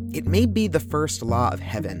 It may be the first law of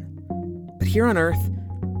heaven, but here on earth,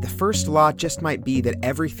 the first law just might be that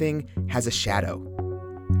everything has a shadow,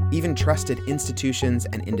 even trusted institutions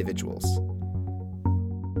and individuals.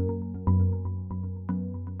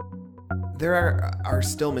 There are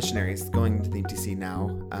still missionaries going to the MTC now,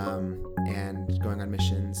 and going on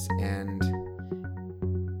missions, and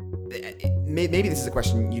maybe this is a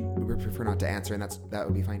question you would prefer not to answer, and that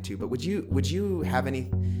would be fine too. But would you have any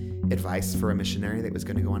advice for a missionary that was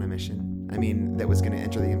going to go on a mission? I mean, that was going to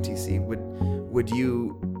enter the MTC. Would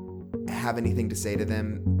you have anything to say to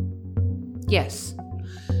them? Yes.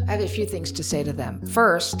 I have a few things to say to them.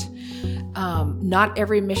 First, not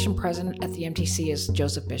every mission president at the MTC is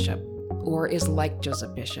Joseph Bishop, or is like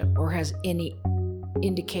Joseph Bishop, or has any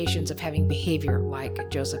indications of having behavior like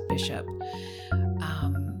Joseph Bishop.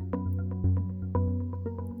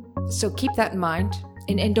 So keep that in mind,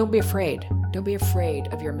 and don't be afraid. Don't be afraid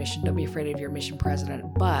of your mission. Don't be afraid of your mission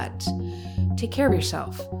president, but take care of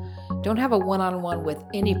yourself. Don't have a one-on-one with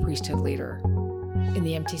any priesthood leader in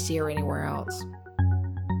the MTC or anywhere else.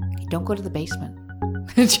 Don't go to the basement.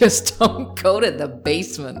 Just don't go to the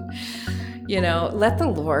basement. You know, let the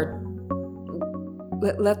Lord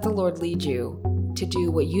lead you to do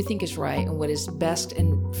what you think is right and what is best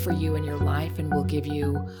for you in your life, and will give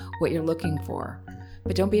you what you're looking for.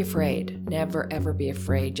 But don't be afraid. Never, ever be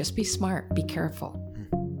afraid. Just be smart. Be careful.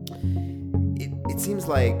 It seems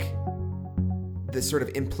like this sort of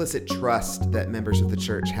implicit trust that members of the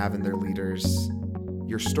church have in their leaders,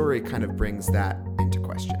 your story kind of brings that into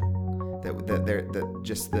question. That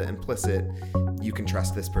just the implicit, you can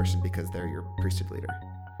trust this person because they're your priesthood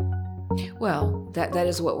leader. Well, that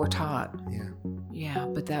is what we're taught. Yeah. Yeah,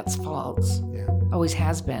 but that's false. Yeah. Always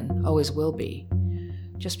has been. Always will be.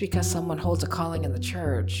 Just because someone holds a calling in the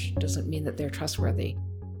church doesn't mean that they're trustworthy.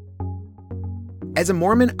 As a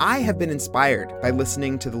Mormon, I have been inspired by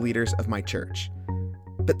listening to the leaders of my church.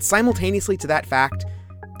 But simultaneously to that fact,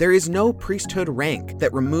 there is no priesthood rank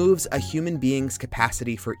that removes a human being's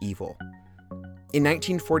capacity for evil. In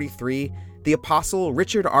 1943, the apostle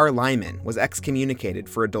Richard R. Lyman was excommunicated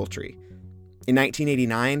for adultery. In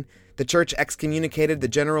 1989, the church excommunicated the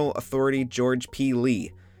general authority George P.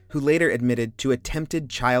 Lee, who later admitted to attempted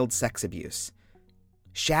child sex abuse.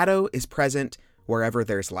 Shadow is present wherever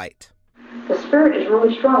there's light. The Spirit is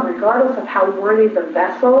really strong, regardless of how worthy the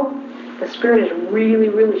vessel. The Spirit is really,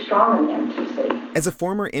 really strong in the MTC. As a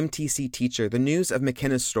former MTC teacher, the news of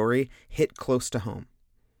McKenna's story hit close to home.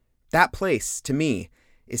 That place, to me,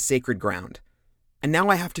 is sacred ground. And now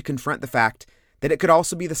I have to confront the fact that it could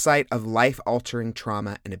also be the site of life-altering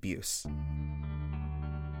trauma and abuse.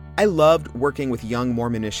 I loved working with young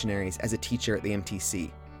Mormon missionaries as a teacher at the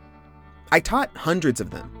MTC. I taught hundreds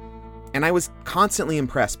of them, and I was constantly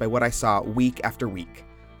impressed by what I saw week after week.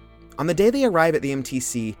 On the day they arrive at the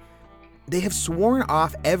MTC, they have sworn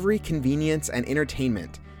off every convenience and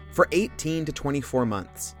entertainment for 18 to 24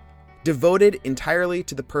 months, devoted entirely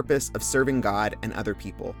to the purpose of serving God and other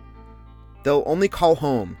people. They'll only call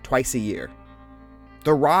home twice a year.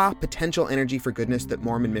 The raw potential energy for goodness that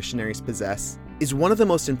Mormon missionaries possess is one of the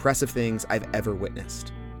most impressive things I've ever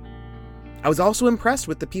witnessed. I was also impressed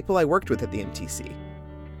with the people I worked with at the MTC.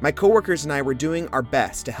 My coworkers and I were doing our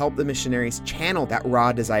best to help the missionaries channel that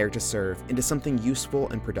raw desire to serve into something useful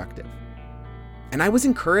and productive. And I was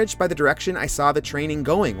encouraged by the direction I saw the training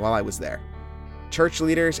going while I was there. Church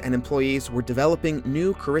leaders and employees were developing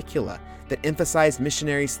new curricula that emphasized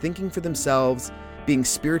missionaries thinking for themselves, being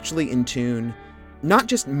spiritually in tune, not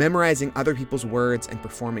just memorizing other people's words and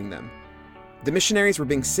performing them. The missionaries were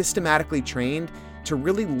being systematically trained to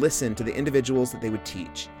really listen to the individuals that they would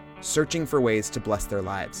teach, searching for ways to bless their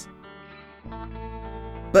lives.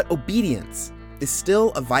 But obedience is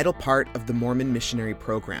still a vital part of the Mormon missionary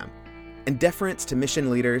program, and deference to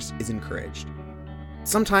mission leaders is encouraged.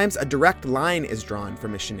 Sometimes a direct line is drawn for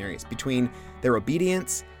missionaries between their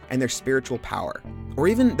obedience and their spiritual power, or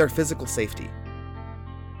even their physical safety.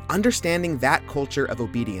 Understanding that culture of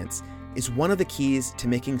obedience is one of the keys to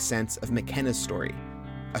making sense of McKenna's story,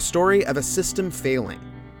 a story of a system failing.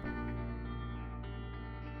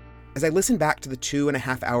 As I listened back to the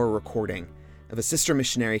 2.5-hour recording of a sister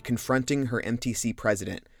missionary confronting her MTC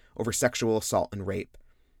president over sexual assault and rape,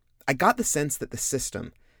 I got the sense that the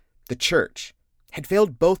system, the church, had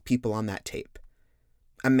failed both people on that tape.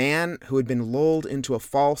 A man who had been lulled into a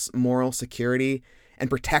false moral security and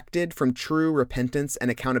protected from true repentance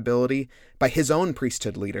and accountability by his own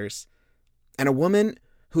priesthood leaders, and a woman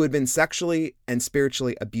who had been sexually and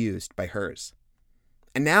spiritually abused by hers.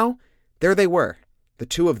 And now, there they were, the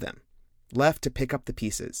two of them, left to pick up the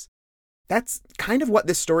pieces. That's kind of what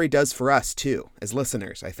this story does for us, too, as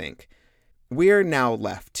listeners, I think. We're now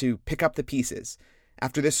left to pick up the pieces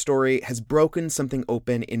after this story has broken something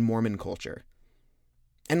open in Mormon culture.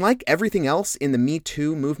 And like everything else in the Me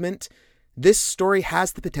Too movement, this story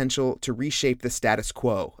has the potential to reshape the status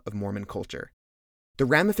quo of Mormon culture. The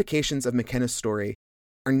ramifications of McKenna's story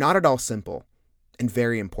are not at all simple and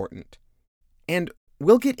very important. And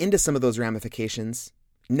we'll get into some of those ramifications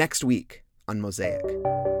next week on Mosaic.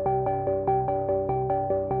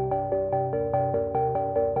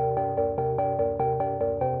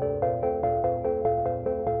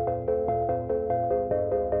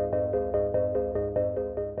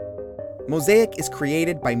 Mosaic is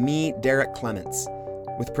created by me, Derek Clements,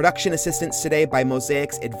 with production assistance today by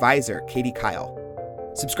Mosaic's advisor, Katie Kyle.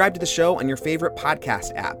 Subscribe to the show on your favorite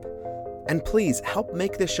podcast app. And please help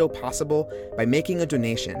make this show possible by making a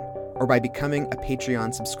donation or by becoming a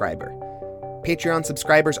Patreon subscriber. Patreon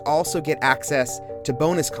subscribers also get access to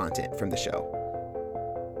bonus content from the show.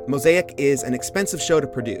 Mosaic is an expensive show to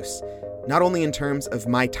produce, not only in terms of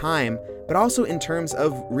my time, but also in terms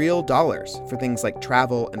of real dollars for things like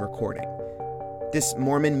travel and recording. This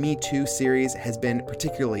Mormon Me Too series has been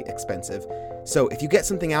particularly expensive, so if you get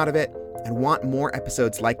something out of it and want more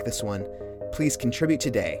episodes like this one, please contribute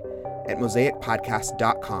today at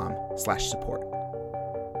mosaicpodcast.com/support.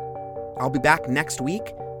 I'll be back next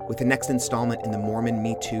week with the next installment in the Mormon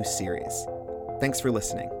Me Too series. Thanks for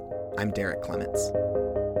listening. I'm Derek Clements.